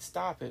can't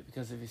stop it,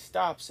 because if he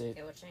stops it,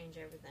 It will change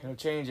everything. it'll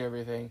change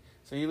everything.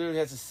 So he literally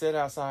has to sit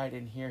outside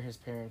and hear his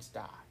parents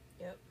die.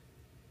 Yep.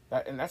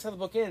 And that's how the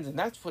book ends, and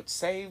that's what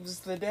saves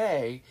the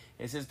day,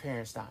 is his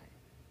parents dying.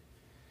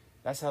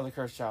 That's how The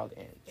Cursed Child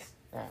ends.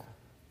 Yeah.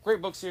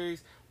 Great book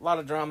series, a lot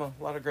of drama,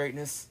 a lot of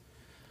greatness.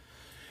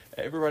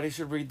 Everybody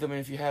should read them,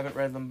 and if you haven't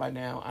read them by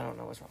now, I don't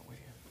know what's wrong with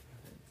you.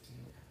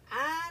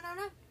 I don't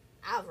know.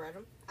 I've read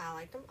them. I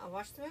liked them. I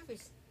watched the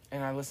movies.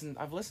 And I've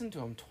listened to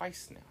them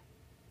twice now.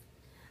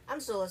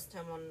 I'm still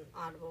listening to them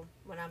on Audible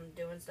when I'm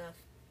doing stuff.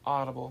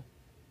 Audible,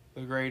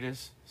 the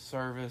greatest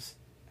service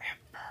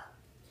ever.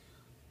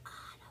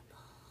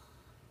 Audible.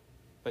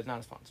 But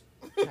not a sponsor.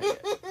 Not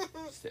yet.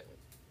 Still.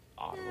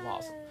 Audible's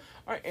awesome.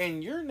 Alright,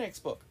 and your next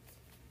book.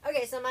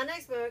 Okay, so my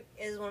next book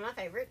is one of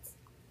my favorites.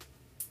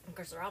 Of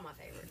course, they're all my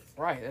favorites.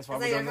 Right, that's why I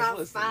we're think doing there's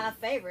this about list. 5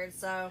 favorites,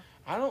 so...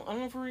 I don't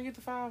know if we're going to get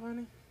to 5,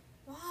 honey.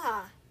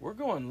 Why? We're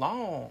going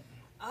long.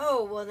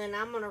 Oh, well then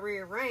I'm going to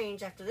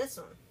rearrange after this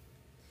one.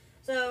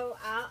 So,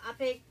 I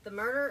picked The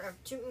Murder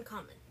of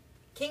Tutankhamun.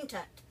 King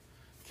Tut.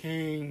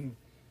 King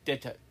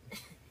Tut.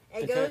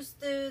 It goes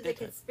through the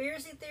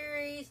conspiracy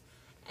theories.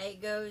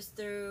 It goes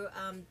through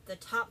the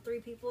top 3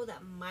 people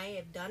that might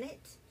have done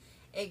it.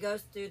 It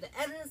goes through the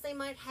evidence they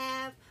might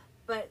have.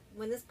 But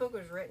when this book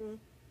was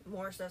written,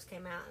 more stuff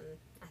came out, and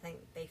I think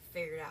they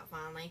figured it out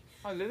finally.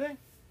 Oh, did they?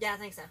 Yeah, I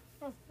think so.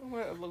 Oh, I'm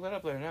going to look that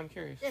up later. Now I'm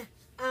curious. Yeah.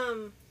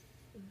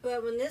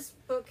 But when this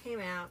book came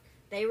out,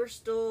 they were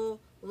still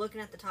looking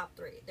at the top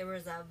 3. There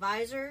was a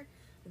Visor,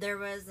 there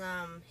was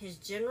his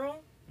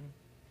general,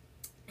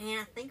 and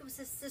I think it was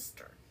his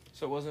sister.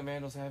 So it wasn't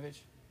Vandal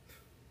Savage?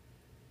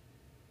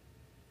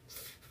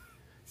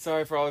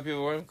 Sorry for all the people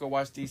who want to go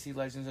watch DC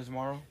Legends of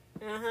Tomorrow.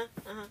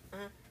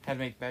 Had to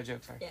make bad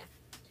jokes, sorry. Yeah.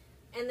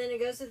 And then it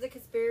goes through the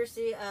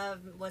conspiracy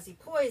of, was he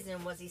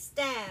poisoned? Was he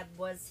stabbed?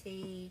 Was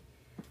he,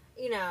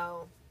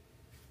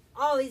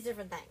 all these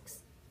different things.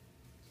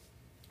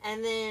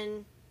 And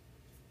then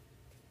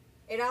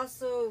it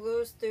also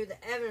goes through the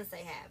evidence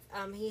they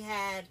have. He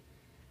had,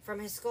 from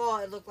his skull,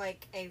 it looked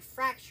like a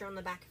fracture on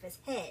the back of his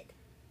head.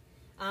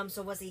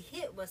 So was he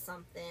hit with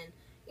something?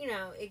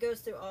 It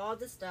goes through all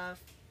the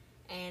stuff,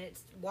 and it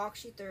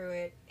walks you through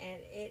it, and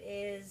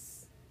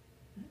it's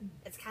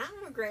kind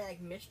of a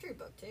great, mystery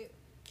book, too.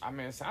 I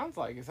mean, it sounds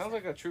like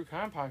a true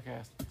crime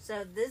podcast.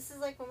 So this is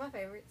one of my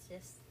favorites.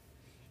 Just,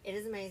 it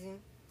is amazing.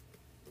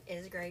 It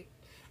is great.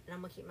 And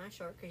I'm going to keep mine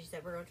short because you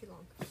said we're going too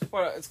long.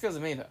 Well, it's because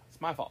of me, though.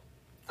 It's my fault.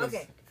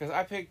 Okay. Because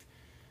I picked,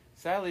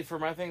 sadly, for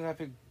my things, I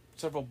picked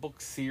several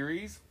book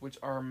series, which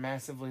are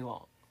massively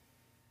long.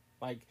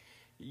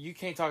 You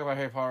can't talk about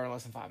Harry Potter in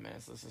less than 5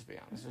 minutes, let's just be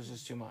honest. There's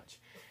just too much.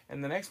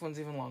 And the next one's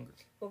even longer.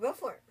 Well, go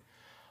for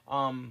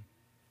it.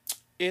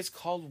 It's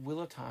called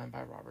Wheel of Time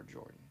by Robert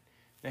Jordan.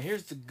 Now,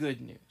 here's the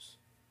good news.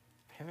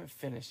 I haven't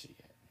finished it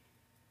yet.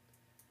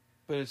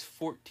 but it's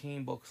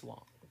 14 books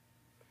long.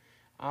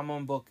 I'm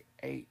on book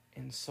 8,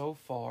 and so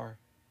far,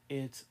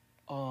 it's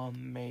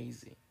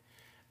amazing.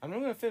 I'm not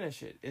going to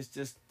finish it.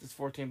 It's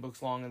 14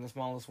 books long, and the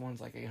smallest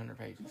one's like 800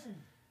 pages.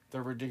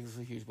 They're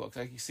ridiculously huge books.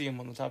 Like, you see them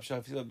on the top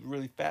shelf. You see the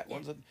really fat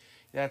ones?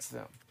 That's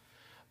them.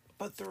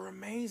 But they're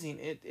amazing.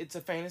 It's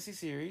a fantasy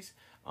series,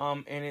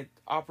 and it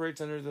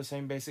operates under the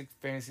same basic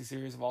fantasy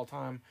series of all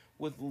time,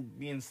 with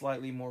being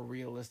slightly more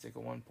realistic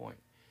at one point.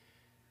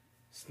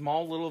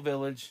 Small little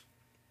village,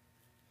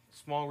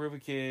 small group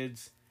of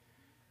kids,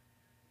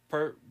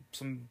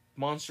 some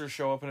monsters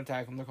show up and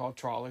attack them. They're called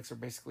Trollocs. They're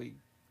basically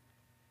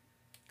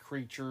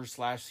creatures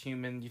 /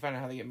 human. You find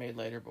out how they get made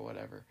later, but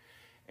whatever.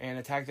 And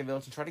attack the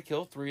village and try to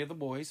kill 3 of the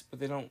boys, but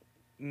they don't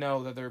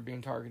know that they're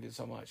being targeted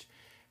so much.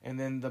 And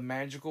then the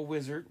magical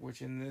wizard,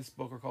 which in this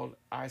book are called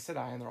Aes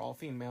Sedai, and they're all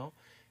female,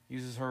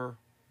 uses her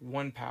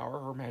one power,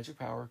 her magic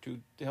power, to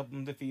help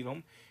them defeat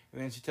them.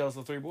 And then she tells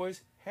the 3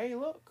 boys, hey,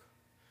 look,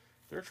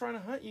 they're trying to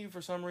hunt you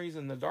for some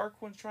reason. The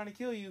Dark One's trying to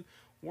kill you.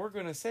 We're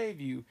going to save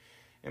you.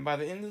 And by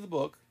the end of the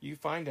book, you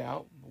find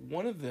out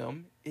one of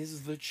them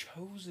is the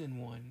chosen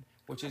one,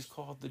 which is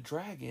called the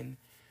dragon,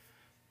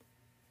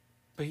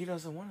 but he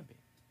doesn't want to be.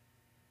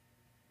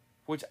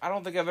 Which I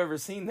don't think I've ever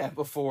seen that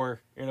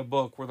before in a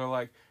book, where they're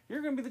like,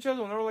 you're going to be the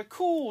chosen one. They're like,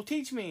 cool,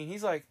 teach me. And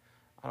he's like,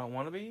 I don't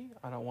want to be.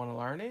 I don't want to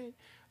learn it.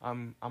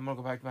 I'm going to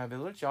go back to my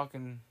village. Y'all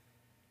can...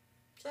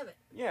 Shove it.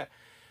 Yeah.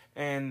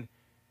 And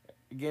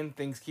again,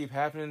 things keep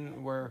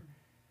happening where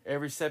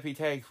every step he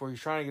takes, where he's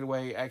trying to get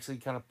away, actually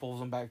kind of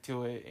pulls him back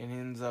to it, and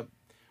ends up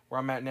where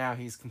I'm at now.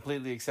 He's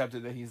completely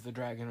accepted that he's the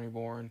Dragon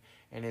Reborn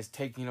and is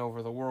taking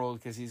over the world,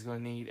 because he's going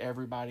to need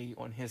everybody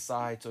on his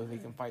side so he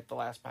can fight the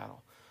last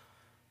battle,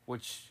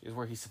 which is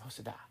where he's supposed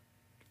to die.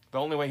 The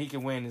only way he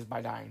can win is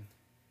by dying.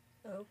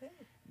 Okay.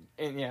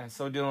 And yeah,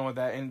 so dealing with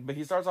that. But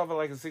he starts off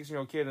like a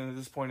 16-year-old kid, and at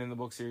this point in the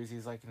book series,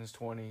 he's like in his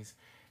 20s.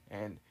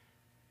 And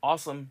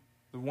awesome.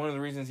 One of the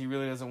reasons he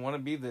really doesn't want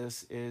to be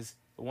this is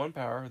the one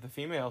power, the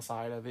female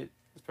side of it,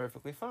 is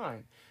perfectly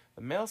fine.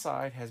 The male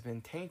side has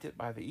been tainted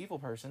by the evil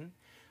person,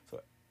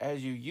 so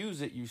as you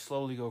use it, you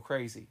slowly go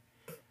crazy.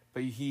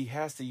 But he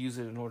has to use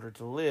it in order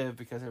to live,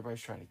 because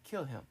everybody's trying to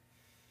kill him.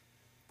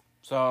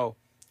 So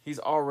he's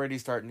already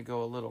starting to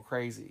go a little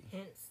crazy.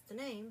 Hence the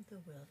name, The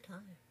Wheel of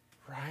Time.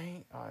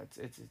 Right?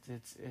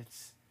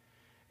 It's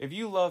if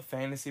you love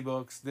fantasy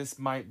books, this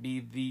might be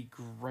the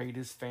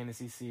greatest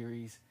fantasy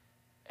series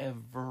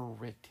ever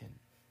written.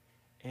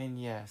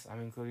 And yes,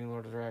 I'm including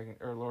Lord of the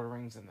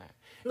Rings in that.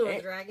 Lord of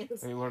the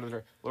Dragons. Lord of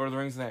the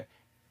Rings in that.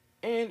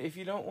 And if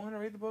you don't want to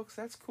read the books,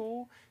 that's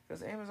cool,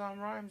 because Amazon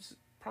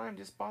Prime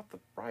just bought the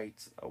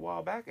rights a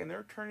while back, and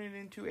they're turning it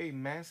into a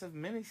massive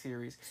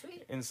miniseries.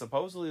 Sweet. And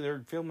supposedly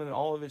they're filming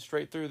all of it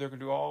straight through. They're going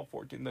to do all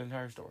 14, the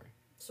entire story.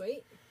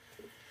 Sweet.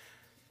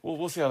 Well,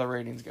 we'll see how the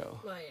ratings go.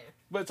 Oh, yeah.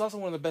 But it's also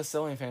one of the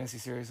best-selling fantasy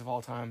series of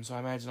all time, so I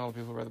imagine all the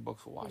people who read the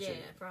books will watch it.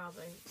 Yeah,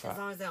 probably. As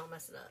long as they don't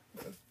mess it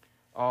up.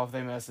 Oh, if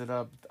they mess it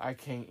up, I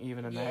can't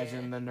even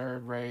imagine the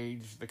nerd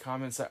rage. The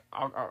comments.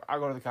 I'll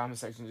go to the comment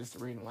section just to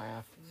read and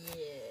laugh.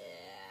 Yeah.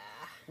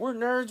 We're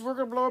nerds. We're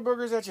gonna blow our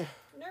boogers at you.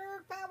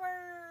 Nerd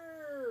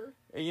power.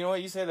 And you know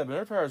what? You say that, but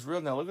nerd power is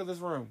real. Now look at this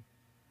room.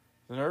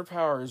 The nerd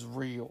power is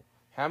real.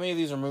 How many of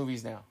these are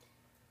movies now?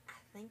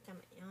 I think I'm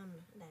on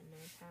that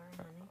nerd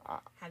power,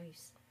 honey. Have you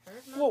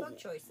heard my book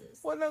choices?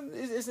 Well, no,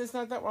 it's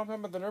not that what I'm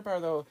talking about. The nerd power,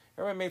 though.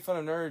 Everybody made fun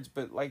of nerds,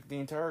 but like the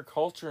entire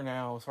culture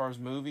now, as far as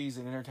movies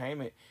and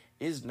entertainment,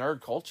 is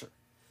nerd culture.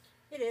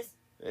 It is.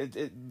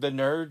 The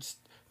nerds,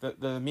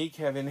 the meek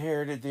have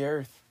inherited the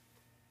earth.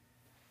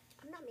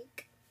 I'm not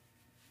meek.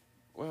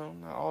 Well,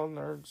 not all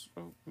nerds.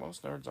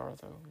 Most nerds are,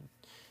 though.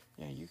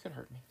 Yeah, you could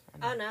hurt me.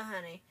 Oh, no,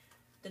 honey.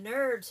 The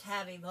nerds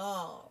have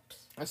evolved.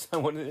 That's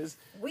not what it is.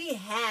 We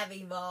have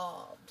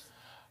evolved.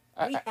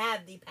 We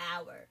have the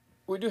power.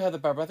 We do have the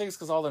power, but I think it's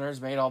because all the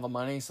nerds made all the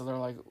money, so they're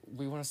like,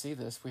 we want to see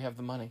this. We have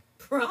the money.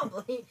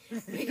 Probably.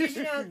 Because,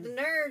 the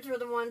nerds were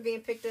the ones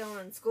being picked on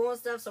in school and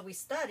stuff, so we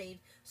studied,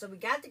 so we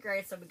got the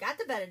grades, so we got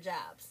the better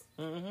jobs.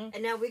 Mm-hmm.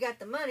 And now we got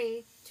the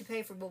money to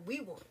pay for what we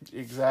want.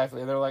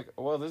 Exactly. And they're like,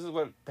 well, this is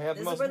what they have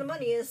the most. This is where the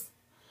money is.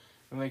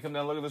 And they come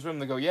down, look at this room,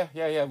 and they go,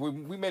 yeah,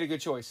 we made a good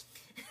choice.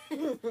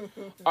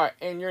 All right,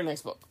 and your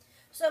next book.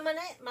 So my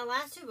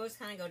last 2 books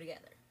kind of go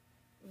together.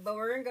 But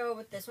we're going to go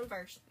with this one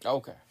first.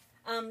 Okay.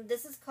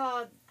 This is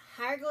called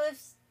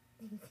Hieroglyphs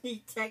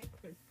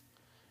Detective.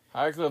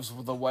 Hieroglyphs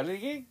with the what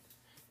again?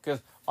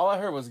 Because all I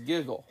heard was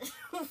giggle.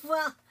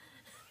 Well,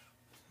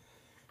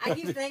 I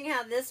keep thinking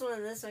how this one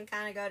and this one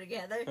kind of go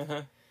together.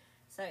 Uh-huh.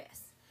 So,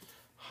 yes.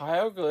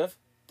 Hieroglyph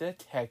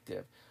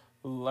Detective.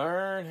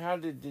 Learn how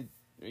to...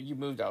 You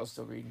moved, I was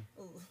still reading.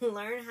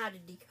 Learn how to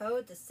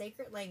decode the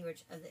sacred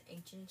language of the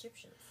ancient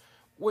Egyptians.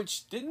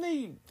 Which, didn't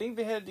they think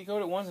they had to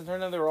decode it once and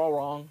turned out they were all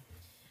wrong?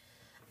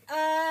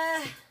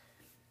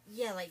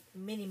 Yeah, like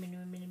many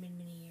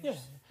years. Yeah.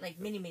 Like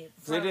many.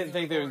 So they didn't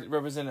think they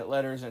represented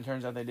letters, and it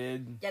turns out they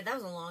did. Yeah, that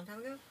was a long time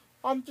ago.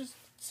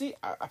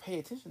 I pay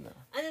attention,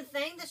 though. And the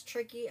thing that's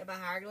tricky about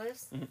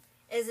hieroglyphs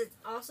is it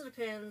also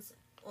depends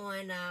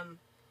on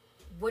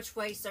which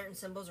way certain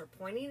symbols are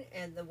pointing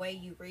and the way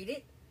you read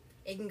it.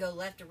 It can go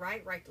left to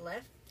right, right to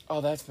left.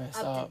 Oh, that's messed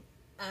up.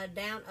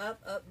 Down,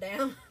 up,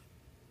 down.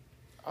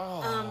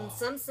 Oh.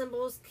 Some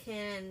symbols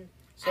can...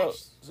 So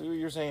what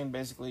you're saying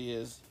basically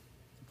is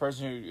the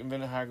person who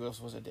invented hieroglyphs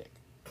was a dick.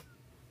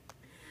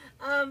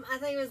 I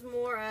think it was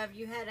more of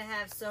you had to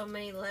have so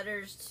many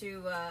letters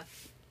to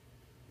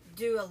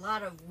do a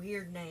lot of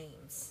weird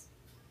names.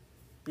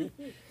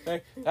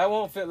 That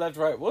won't fit left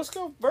to right. Well, let's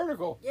go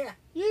vertical. Yeah.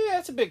 Yeah,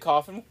 that's a big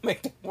coffin. We'll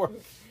make that work.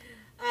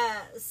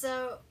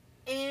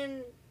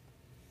 And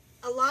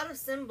a lot of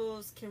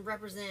symbols can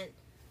represent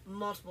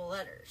multiple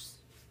letters.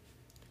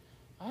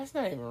 That's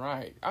not even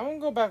right. I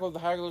won't go back with the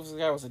hieroglyphs. The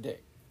guy was a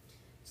dick.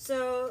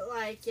 So,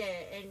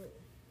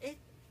 and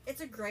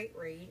it's a great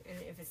read, and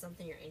if it's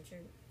something you're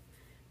interested.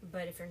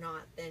 But if you're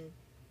not, then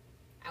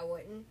I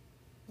wouldn't.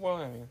 Well,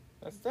 I mean,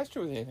 that's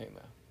true with anything,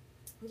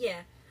 though. Yeah,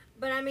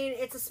 but I mean,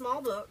 it's a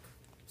small book,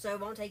 so it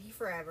won't take you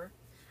forever.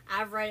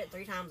 I've read it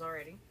 3 times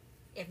already,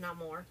 if not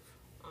more.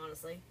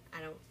 Honestly,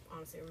 I don't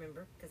honestly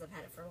remember because I've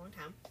had it for a long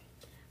time.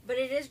 But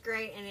it is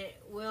great, and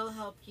it will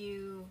help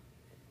you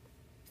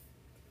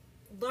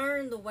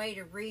learn the way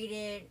to read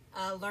it,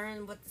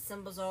 learn what the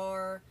symbols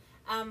are.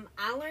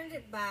 I learned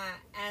it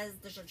as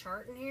there's a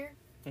chart in here,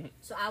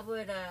 so I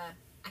would,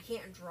 I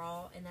can't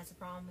draw, and that's a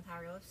problem with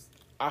hieroglyphs.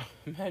 I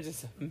imagine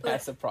it's a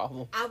massive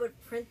problem. I would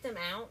print them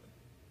out,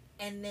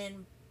 and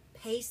then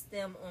paste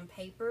them on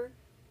paper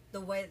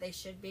the way that they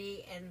should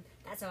be, and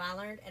that's how I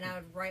learned, and I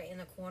would write in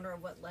the corner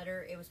of what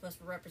letter it was supposed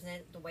to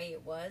represent the way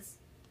it was.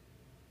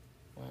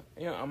 Well,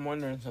 I'm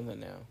wondering something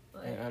now.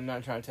 What? And I'm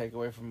not trying to take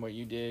away from what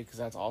you did, because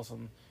that's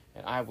awesome.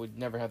 And I would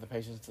never have the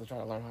patience to try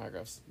to learn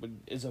hieroglyphs. But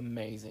it's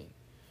amazing.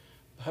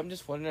 But I'm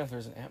just wondering if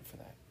there's an app for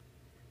that.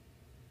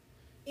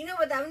 You know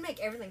what? That would make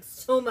everything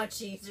so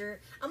much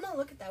easier. I'm going to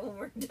look at that when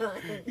we're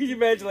done. Can you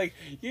imagine, like,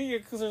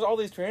 because there's all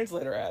these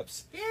translator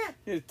apps. Yeah.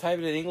 You just type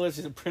it in English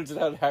and it prints it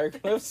out in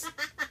hieroglyphs.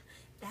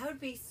 That would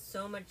be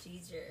so much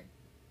easier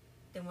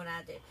than what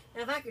I did.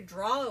 Now, if I could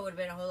draw, it would have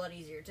been a whole lot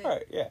easier, too.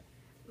 Right, yeah.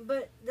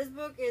 But this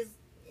book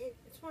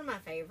it's one of my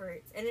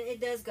favorites. And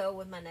it does go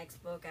with my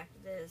next book after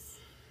this.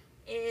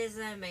 It is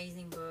an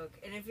amazing book.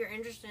 And if you're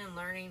interested in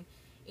learning,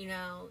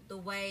 the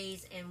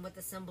ways and what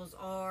the symbols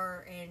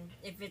are, and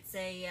if it's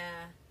a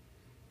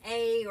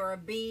or a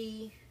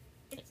B,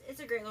 it's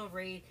a great little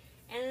read.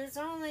 And it's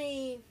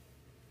only,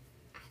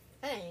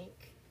 I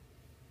think,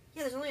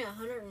 there's only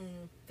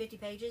 150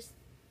 pages.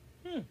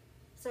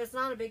 So it's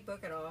not a big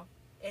book at all.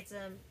 It's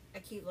a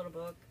cute little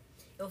book.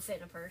 It'll fit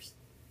in a purse.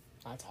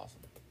 That's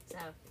awesome. So,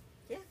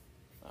 yeah.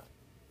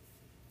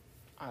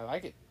 I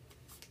like it.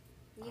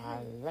 Yeah.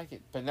 I like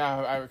it. But now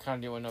I kind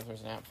of do want to know if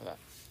there's an app for that.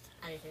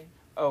 I do too.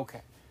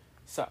 Okay.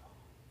 So,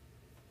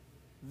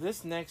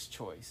 this next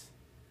choice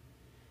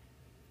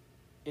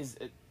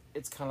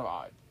it's kind of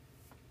odd.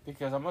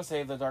 Because I'm going to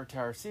say the Dark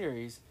Tower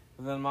series,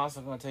 but then I'm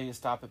also going to tell you to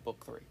stop at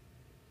book 3.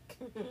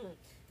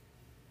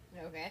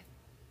 Okay.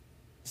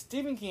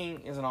 Stephen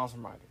King is an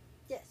awesome writer.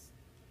 Yes.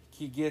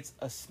 He gets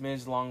a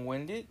smidge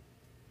long-winded,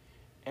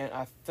 and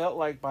I felt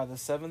like by the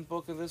 7th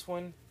book of this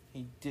one,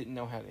 he didn't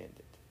know how to end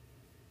it.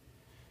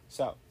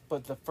 So,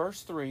 but the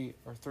first 3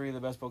 are 3 of the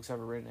best books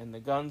ever written, and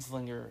The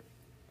Gunslinger,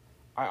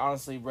 I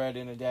honestly read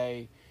in a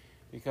day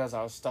because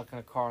I was stuck in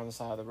a car on the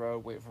side of the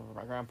road waiting for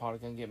my grandpa to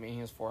come get me, and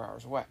he was 4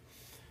 hours away.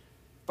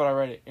 But I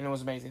read it, and it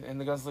was amazing.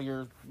 And The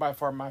Gunslinger, by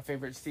far my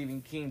favorite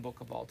Stephen King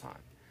book of all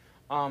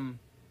time.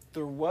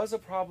 There was a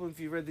problem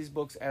if you read these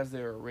books as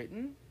they were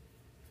written,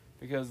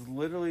 because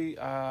literally,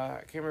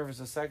 I can't remember if it's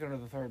the second or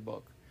the third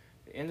book.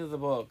 The end of the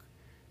book,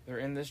 they're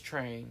in this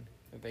train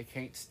that they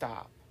can't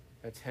stop,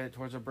 that's headed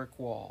towards a brick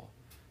wall.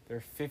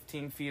 They're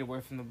 15 feet away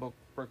from the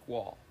brick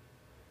wall.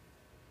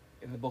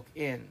 And the book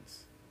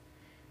ends.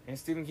 And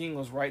Stephen King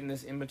was writing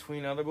this in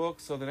between other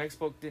books, so the next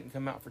book didn't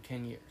come out for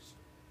 10 years.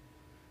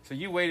 So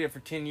you waited for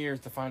 10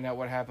 years to find out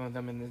what happened with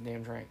them in this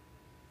damn train.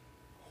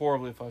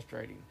 Horribly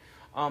frustrating.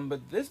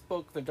 But this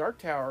book, The Dark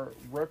Tower,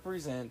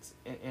 represents,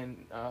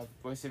 and the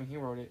way Stephen King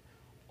wrote it,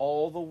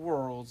 all the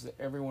worlds that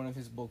every one of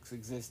his books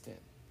exist in.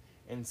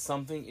 And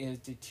something is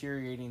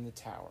deteriorating the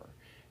tower.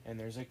 And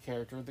there's a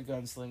character, the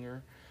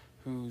Gunslinger,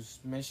 whose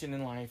mission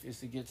in life is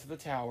to get to the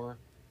tower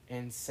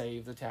and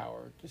save the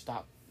tower, to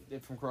stop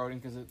it from corroding,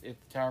 because if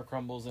the tower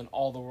crumbles, then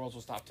all the worlds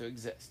will stop to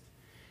exist.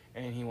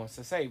 And he wants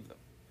to save them.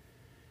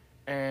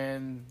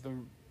 And the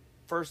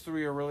first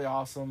 3 are really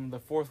awesome. The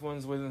 4th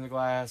one's Within the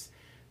Glass.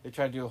 They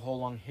try to do a whole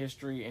long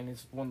history, and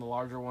it's one of the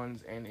larger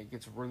ones, and it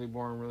gets really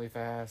boring really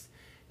fast.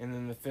 And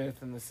then the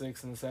 5th and the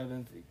 6th and the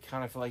 7th, it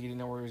kind of felt like he didn't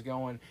know where he was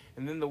going.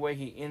 And then the way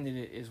he ended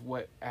it is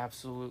what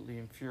absolutely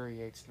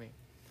infuriates me.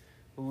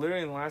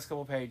 Literally in the last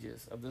couple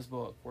pages of this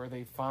book, where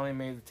they finally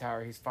made the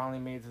tower, he's finally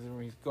made it to the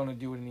room, he's going to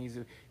do what he needs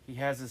to. He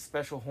has this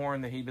special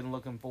horn that he'd been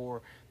looking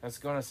for that's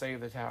going to save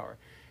the tower.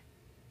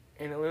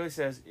 And it literally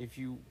says,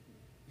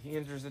 he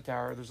enters the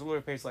tower, there's a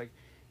little page like,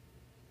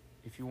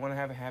 if you want to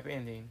have a happy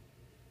ending,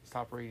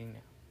 stop reading now.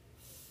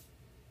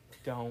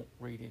 Don't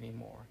read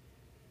anymore.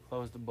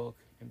 Close the book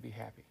and be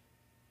happy.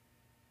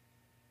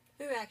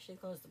 Who actually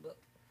closed the book?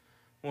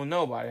 Well,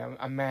 nobody.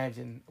 I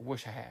imagine. I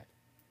wish I had.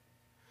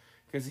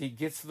 Because he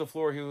gets to the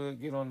floor, he will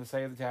get on the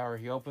side of the tower.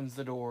 He opens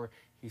the door.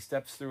 He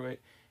steps through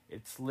it.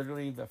 It's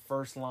literally the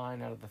first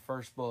line out of the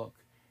first book,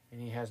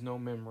 and he has no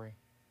memory.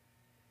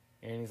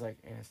 And he's like,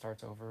 and it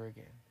starts over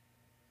again.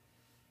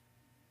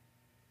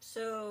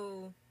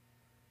 So,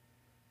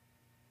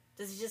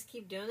 does he just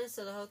keep doing this?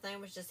 So the whole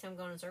thing was just him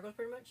going in circles,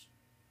 pretty much.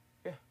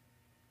 Yeah.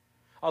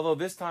 Although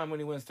this time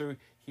when he went through,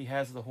 he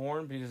has the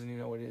horn, but he doesn't even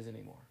know what it is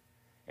anymore,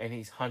 and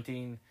he's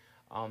hunting.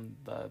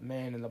 The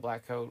man in the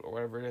black coat, or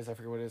whatever it is, I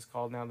forget what it's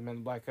called now, the man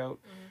in the black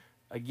coat,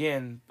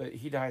 again, but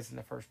he dies in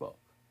the first book.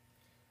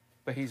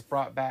 But he's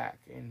brought back,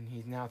 and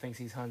he now thinks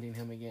he's hunting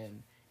him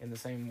again in the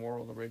same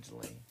world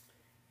originally.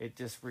 It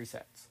just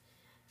resets.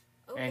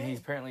 Okay. And he's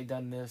apparently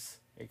done this,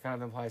 it kind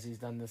of implies he's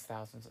done this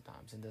thousands of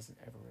times and doesn't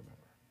ever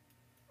remember.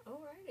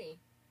 Alrighty.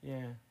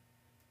 Yeah.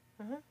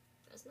 Uh-huh.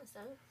 That's messed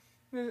up.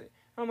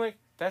 I'm like,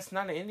 that's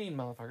not an ending,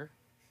 motherfucker.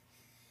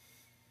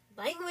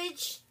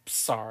 Language.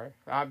 Sorry,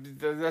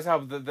 that's how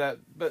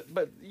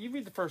but you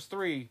read the first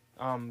three,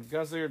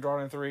 Gunslinger,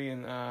 Drawing 3,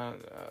 and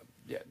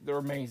yeah, they're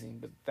amazing.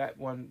 But that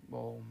one,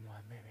 oh,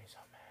 made me so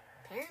mad.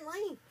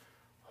 Apparently.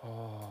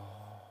 Oh,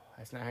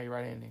 that's not how you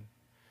write an ending.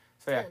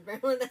 So yeah,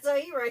 Apparently that's how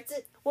he writes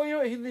it. well, you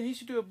know, he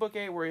should do a book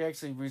 8 where he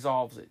actually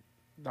resolves it.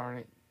 Darn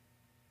it.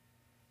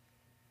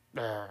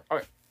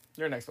 Okay,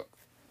 your next book.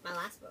 My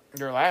last book.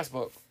 Your last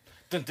book.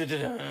 Dun, dun, dun,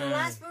 dun. The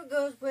last book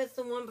goes with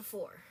the one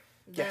before.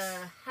 The Yes.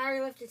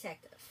 Hieroglyph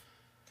Detective.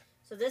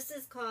 So this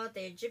is called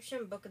The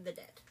Egyptian Book of the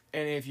Dead.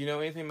 And if you know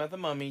anything about the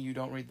mummy, you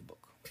don't read the book.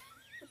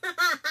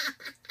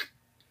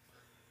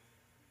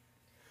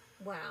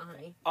 Wow,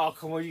 honey. Oh,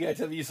 come on, you gotta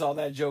tell me you saw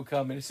that joke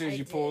coming as soon as I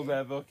you pulled did.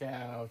 that book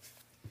out.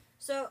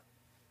 So,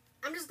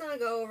 I'm just going to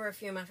go over a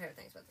few of my favorite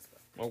things about this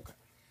book. Okay.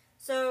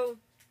 So,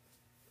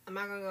 I'm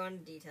not going to go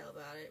into detail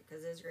about it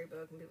because it's a great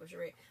book and people should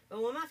read it.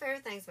 But one of my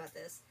favorite things about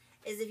this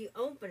is if you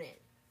open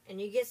it and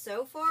you get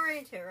so far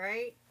into it,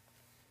 right?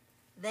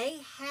 They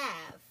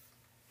have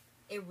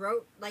it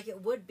wrote like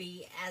it would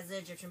be as the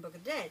Egyptian Book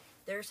of the Dead.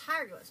 There's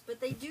hieroglyphs,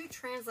 but they do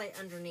translate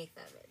underneath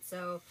of it.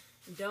 So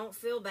don't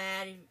feel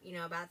bad,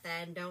 about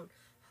that, and don't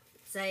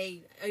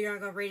say, oh, you're not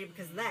going to read it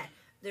because of that.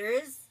 There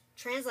is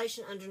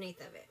translation underneath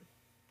of it.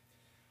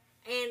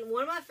 And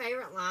one of my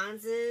favorite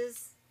lines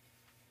is,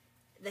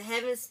 the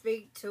heavens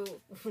speak to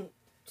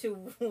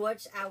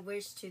what I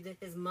wish to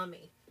his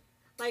mummy.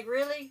 Like,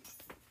 really?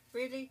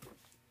 Really?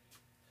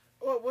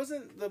 Well,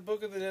 wasn't the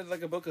Book of the Dead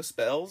like a book of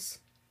spells?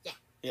 Yeah.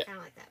 Yeah. Kind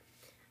of like that.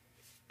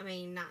 I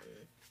mean, not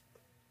in...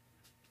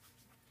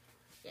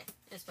 Yeah,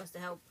 it's supposed to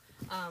help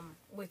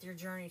with your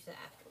journey to the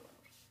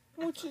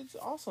afterworld. Which is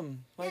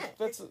awesome. Like, Yeah,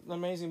 that's an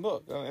amazing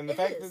book. And the it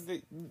fact is.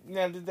 that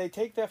now, did they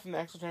take that from the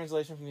actual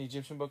translation from the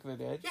Egyptian Book of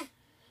the Dead? Yeah.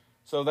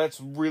 So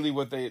that's really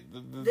what they...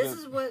 This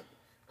is what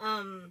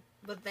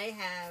they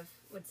have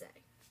would say.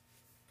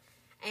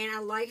 And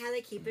I like how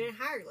they keep it in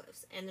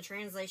hieroglyphs. And the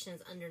translation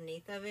is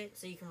underneath of it,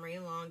 so you can read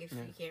along if you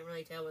can't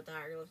really tell what the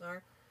hieroglyphs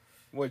are.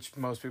 Which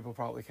most people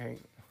probably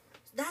can't.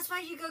 That's why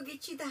you go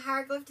get you the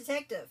Hieroglyph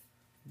Detective.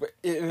 But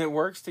and it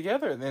works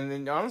together.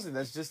 And honestly,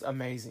 that's just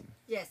amazing.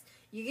 Yes.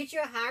 You get you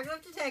a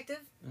Hieroglyph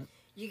Detective.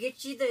 You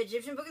get you the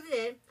Egyptian Book of the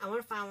Dead. I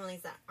want to find one of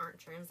these that aren't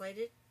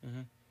translated.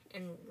 And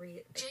read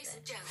it. Like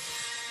Jason that.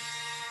 Jones.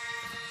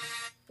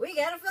 We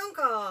got a phone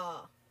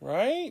call.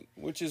 Right?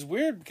 Which is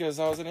weird because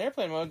I was in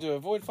airplane mode to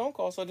avoid phone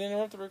calls, so I didn't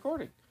interrupt the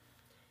recording.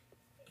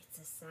 It's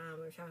a sign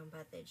we're talking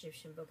about the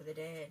Egyptian Book of the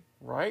Dead.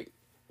 Right?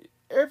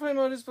 Airplane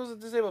mode is supposed to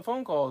disable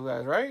phone calls,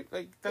 guys, right?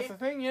 Like, that's the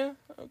thing, yeah?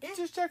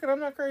 Just checking, I'm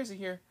not crazy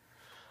here.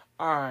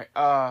 Alright,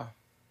 we're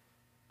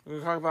going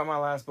to talk about my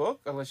last book,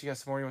 unless you got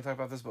some more you want to talk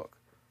about this book.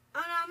 Oh,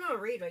 no, I'm going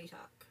to read while you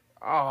talk.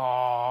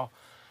 Oh,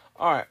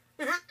 alright.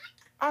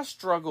 I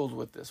struggled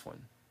with this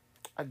one.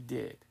 I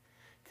did.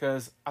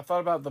 Because I thought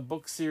about the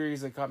book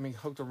series that got me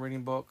hooked on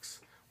reading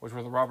books, which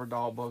were the Robert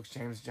Dahl books,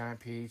 James the Giant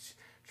Peach,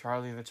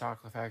 Charlie and the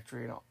Chocolate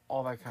Factory, and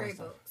all that kind of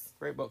stuff. Books.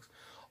 Great books.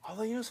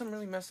 Although, you know something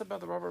really messed up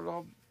about the Robert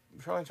Dahl,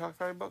 Charlie and the Chocolate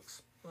Factory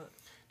books? What?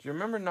 Do you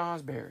remember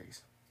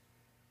Nosberries?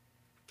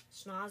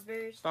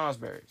 Schnozberries?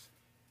 Snosberries.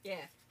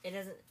 Yeah, it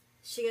doesn't...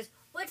 She goes,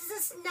 what does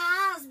a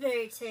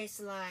snozberry taste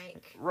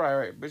like?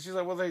 Right. But she's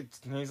like, well,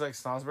 he's like,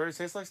 snosberries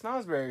taste like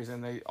snosberries,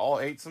 and they all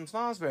ate some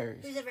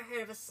snosberries. Who's ever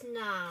heard of a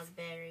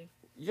snozberry?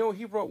 You know,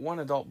 he wrote one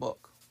adult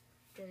book.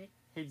 Did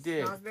he? He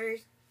did.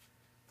 Snozberries?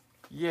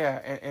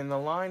 Yeah, and the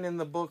line in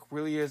the book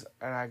really is,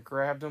 and I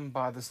grabbed him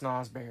by the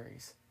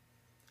snosberries.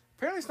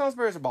 Apparently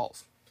snosberries are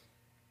balls.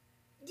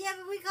 Yeah,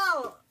 but we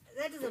call...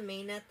 That doesn't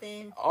mean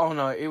nothing. Oh,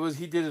 no,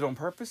 he did it on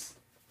purpose,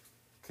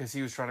 because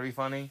he was trying to be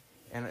funny,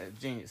 and a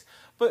genius.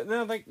 But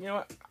then I think, you know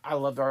what, I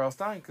loved R.L.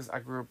 Stine, because I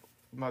grew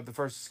up, the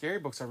first scary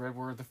books I read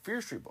were the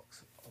Fear Street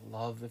books. I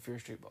love the Fear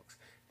Street books.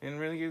 Didn't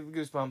really get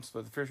goosebumps,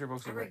 but the Fear Street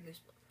books were great.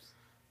 Goosebumps.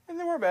 And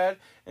they weren't bad.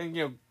 And,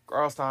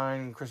 R.L.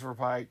 Stine, Christopher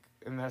Pike,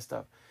 and that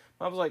stuff.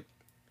 I was like...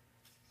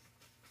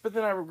 But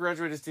then I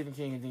graduated Stephen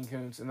King and Dean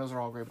Koontz, and those are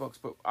all great books.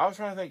 But I was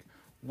trying to think,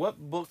 what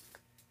book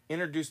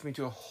introduced me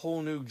to a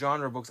whole new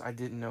genre of books I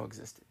didn't know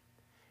existed?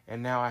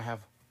 And now I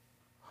have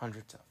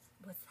hundreds of.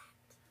 What's that?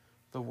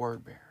 The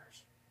Word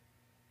Bearers.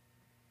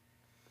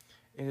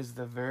 It is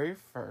the very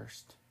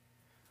first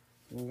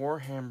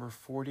Warhammer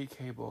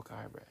 40k book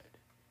I read,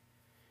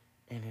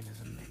 and it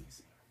is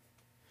amazing.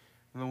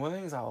 And the one of the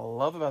things I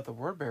love about the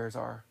Word Bearers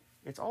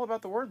it's all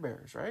about the Word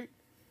Bearers, right?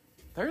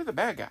 They're the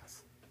bad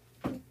guys.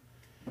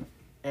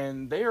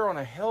 And they are on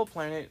a hell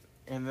planet,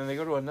 and then they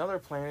go to another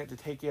planet to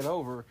take it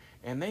over,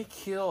 and they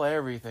kill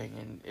everything,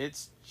 and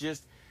it's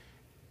just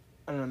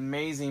an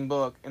amazing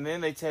book. And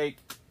then they take,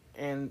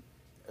 and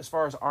as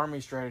far as army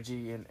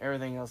strategy and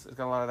everything else, it's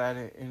got a lot of that,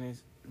 and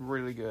it's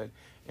really good.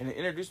 And it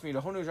introduced me to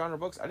a whole new genre of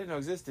books I didn't know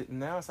existed, and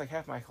now it's like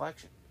half my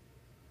collection.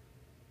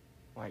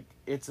 Like,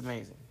 it's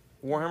amazing.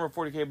 Warhammer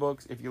 40k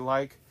books, if you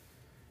like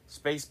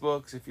space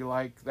books, if you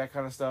like that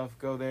kind of stuff,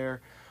 go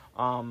there.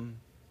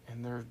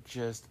 And they're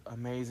just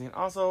amazing.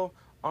 Also,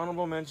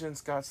 honorable mention,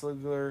 Scott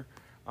Sligler,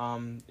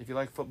 if you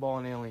like football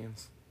and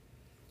aliens.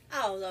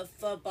 Oh, the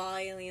football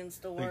aliens,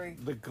 don't worry.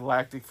 The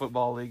Galactic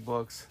Football League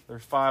books.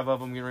 There's 5 of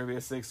them, getting ready to be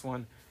a 6th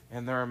one,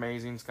 and they're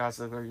amazing. Scott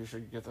Sligler, you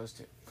should get those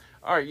too.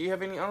 All right, you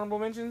have any honorable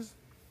mentions?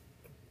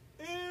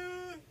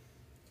 I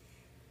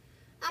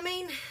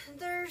mean,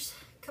 there's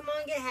Come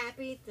On, Get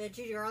Happy, the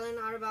Judy Garland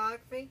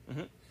autobiography.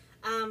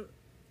 Mm-hmm.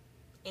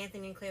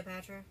 Anthony and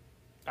Cleopatra.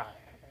 Ah,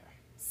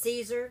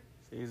 Caesar.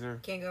 Caesar.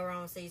 Can't go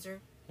wrong with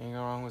Caesar. Can't go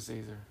wrong with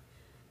Caesar.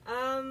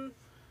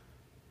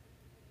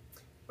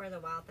 Where the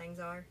Wild Things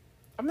Are.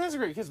 I mean, that's a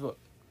great kids book.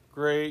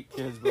 Great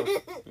kids book.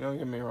 You don't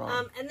get me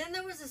wrong. And then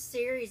there was a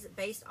series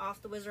based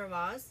off The Wizard of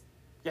Oz.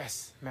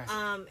 Yes,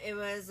 massive. It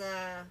was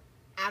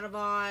Out of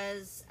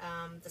Oz,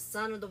 The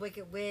Son of the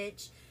Wicked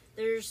Witch.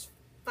 There's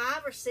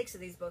 5 or 6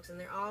 of these books, and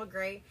they're all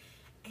great.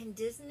 And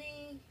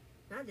I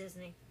was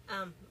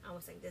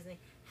saying Disney,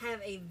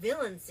 have a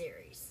villain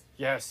series.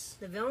 Yes.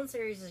 The villain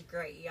series is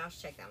great. Y'all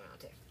should check that one out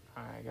too.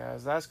 Alright,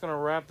 guys, that's going to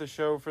wrap the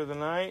show for the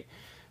night.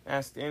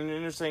 Ask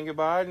Ninja saying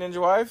goodbye,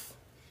 Ninja Wife.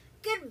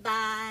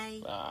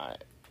 Goodbye. Bye.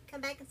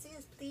 Come back and see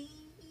us, please.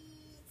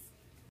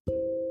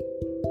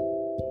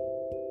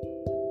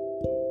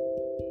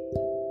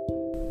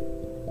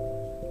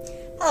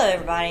 Hello,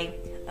 everybody.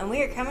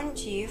 We are coming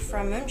to you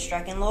from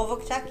Moonstruck in Louisville,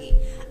 Kentucky.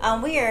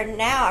 We are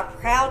now a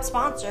proud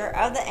sponsor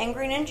of the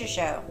Angry Ninja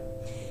Show.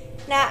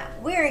 Now,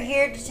 we are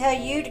here to tell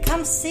you to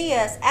come see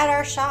us at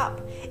our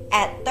shop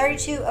at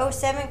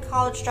 3207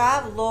 College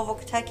Drive, Louisville,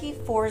 Kentucky,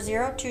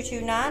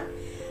 40229.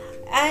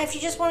 If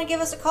you just want to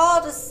give us a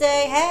call to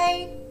say,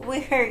 hey,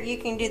 you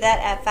can do that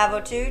at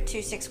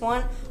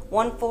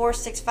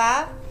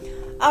 502-261-1465.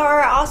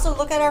 Or also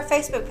look at our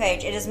Facebook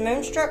page. It is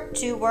Moonstruck,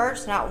 2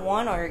 words, not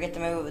 1, or you get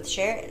the movie with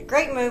share.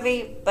 Great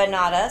movie, but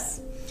not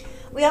us.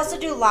 We also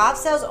do live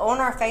sales on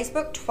our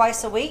Facebook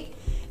twice a week.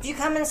 If you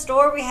come in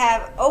store, we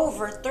have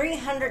over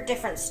 300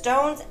 different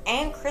stones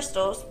and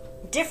crystals,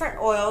 different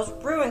oils,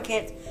 brewing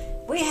kits.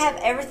 We have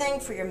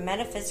everything for your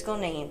metaphysical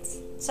needs.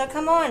 So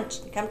come on,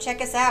 come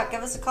check us out.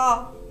 Give us a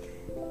call.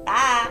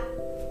 Bye.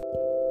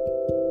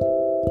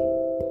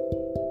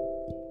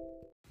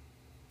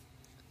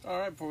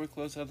 Alright, before we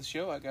close out the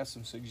show, I got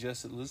some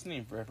suggested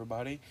listening for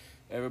everybody.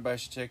 Everybody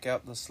should check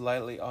out the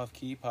Slightly Off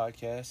Key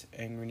podcast,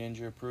 Angry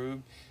Ninja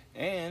approved,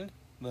 and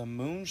the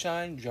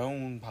Moonshine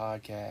Joan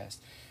podcast.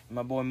 And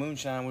my boy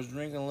Moonshine was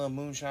drinking a little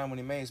moonshine when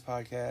he made his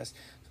podcast.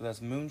 So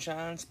that's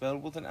Moonshine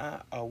spelled with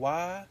a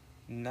Y,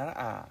 not an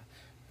I.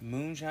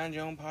 Moonshine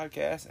Joan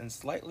podcast and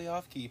Slightly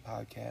Off Key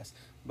podcast.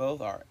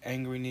 Both are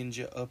Angry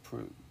Ninja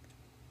approved.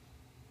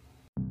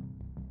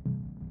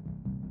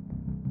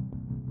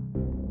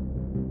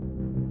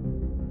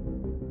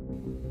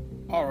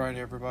 Alright,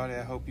 everybody,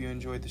 I hope you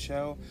enjoyed the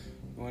show. If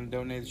you want to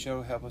donate the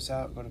show, help us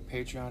out, go to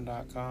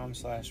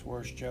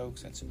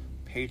patreon.com/worstjokes. That's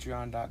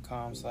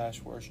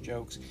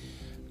patreon.com/worstjokes.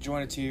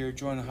 Join a tier,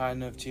 join a high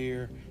enough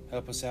tier,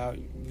 help us out.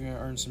 You're going to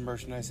earn some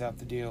merchandise out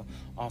the deal.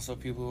 Also,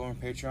 people who are on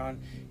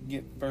Patreon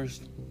get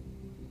first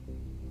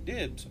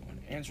dibs on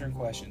answering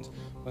questions.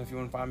 But if you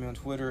want to find me on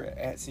Twitter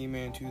at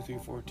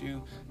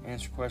cman2342,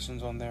 answer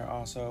questions on there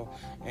also,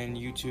 and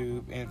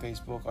YouTube and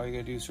Facebook. All you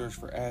gotta do is search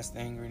for Ask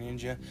the Angry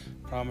Ninja.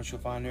 Promise you'll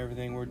find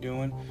everything we're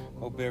doing.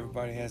 Hope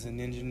everybody has a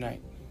ninja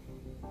night.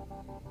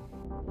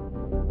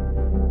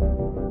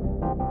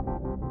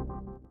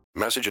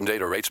 Message and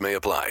data rates may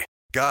apply.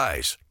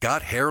 Guys,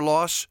 got hair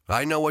loss?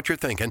 I know what you're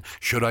thinking.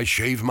 Should I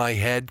shave my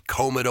head,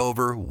 comb it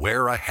over,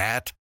 wear a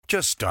hat?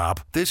 Just stop.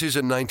 This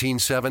isn't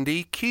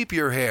 1970. Keep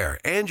your hair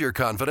and your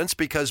confidence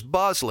because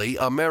Bosley,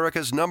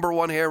 America's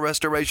 #1 hair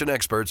restoration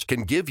experts,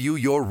 can give you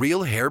your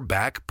real hair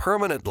back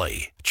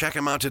permanently. Check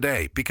them out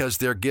today because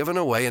they're giving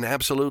away an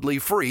absolutely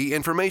free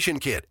information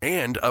kit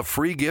and a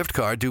free gift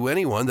card to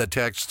anyone that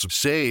texts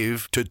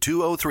SAVE to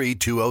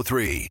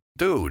 203-203.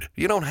 Dude,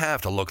 you don't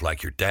have to look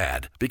like your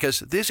dad because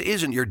this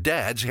isn't your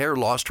dad's hair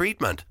loss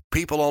treatment.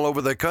 People all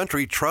over the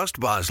country trust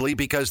Bosley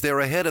because they're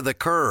ahead of the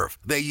curve.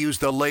 They use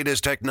the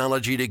latest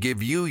technology to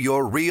give you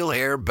your real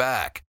hair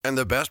back. And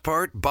the best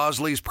part?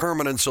 Bosley's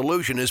permanent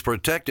solution is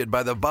protected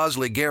by the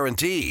Bosley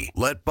Guarantee.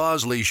 Let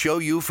Bosley show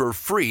you for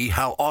free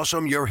how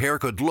awesome your hair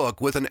could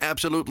look with an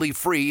absolutely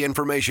free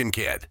information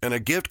kit and a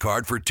gift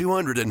card for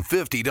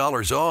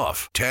 $250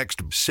 off.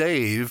 Text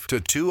SAVE to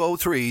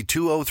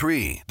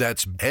 203-203.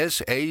 That's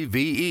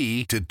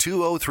SAVE to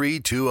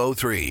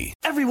 203-203.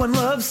 Everyone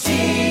loves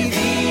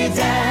TV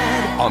Dad.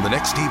 On the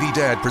next TV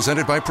Dad,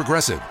 presented by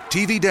Progressive,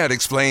 TV Dad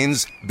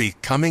explains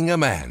becoming a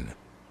man.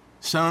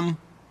 Son,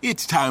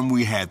 it's time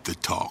we had the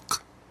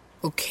talk.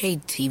 Okay,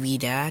 TV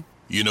Dad.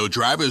 You know,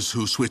 drivers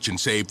who switch and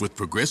save with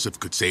Progressive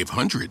could save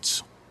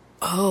hundreds.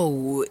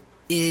 Oh,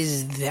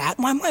 is that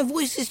why my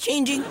voice is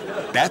changing?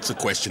 That's a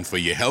question for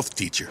your health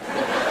teacher.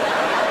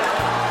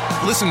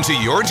 Listen to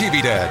your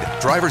TV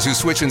Dad. Drivers who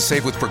switch and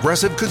save with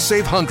Progressive could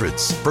save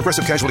hundreds.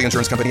 Progressive Casualty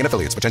Insurance Company and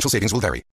affiliates. Potential savings will vary.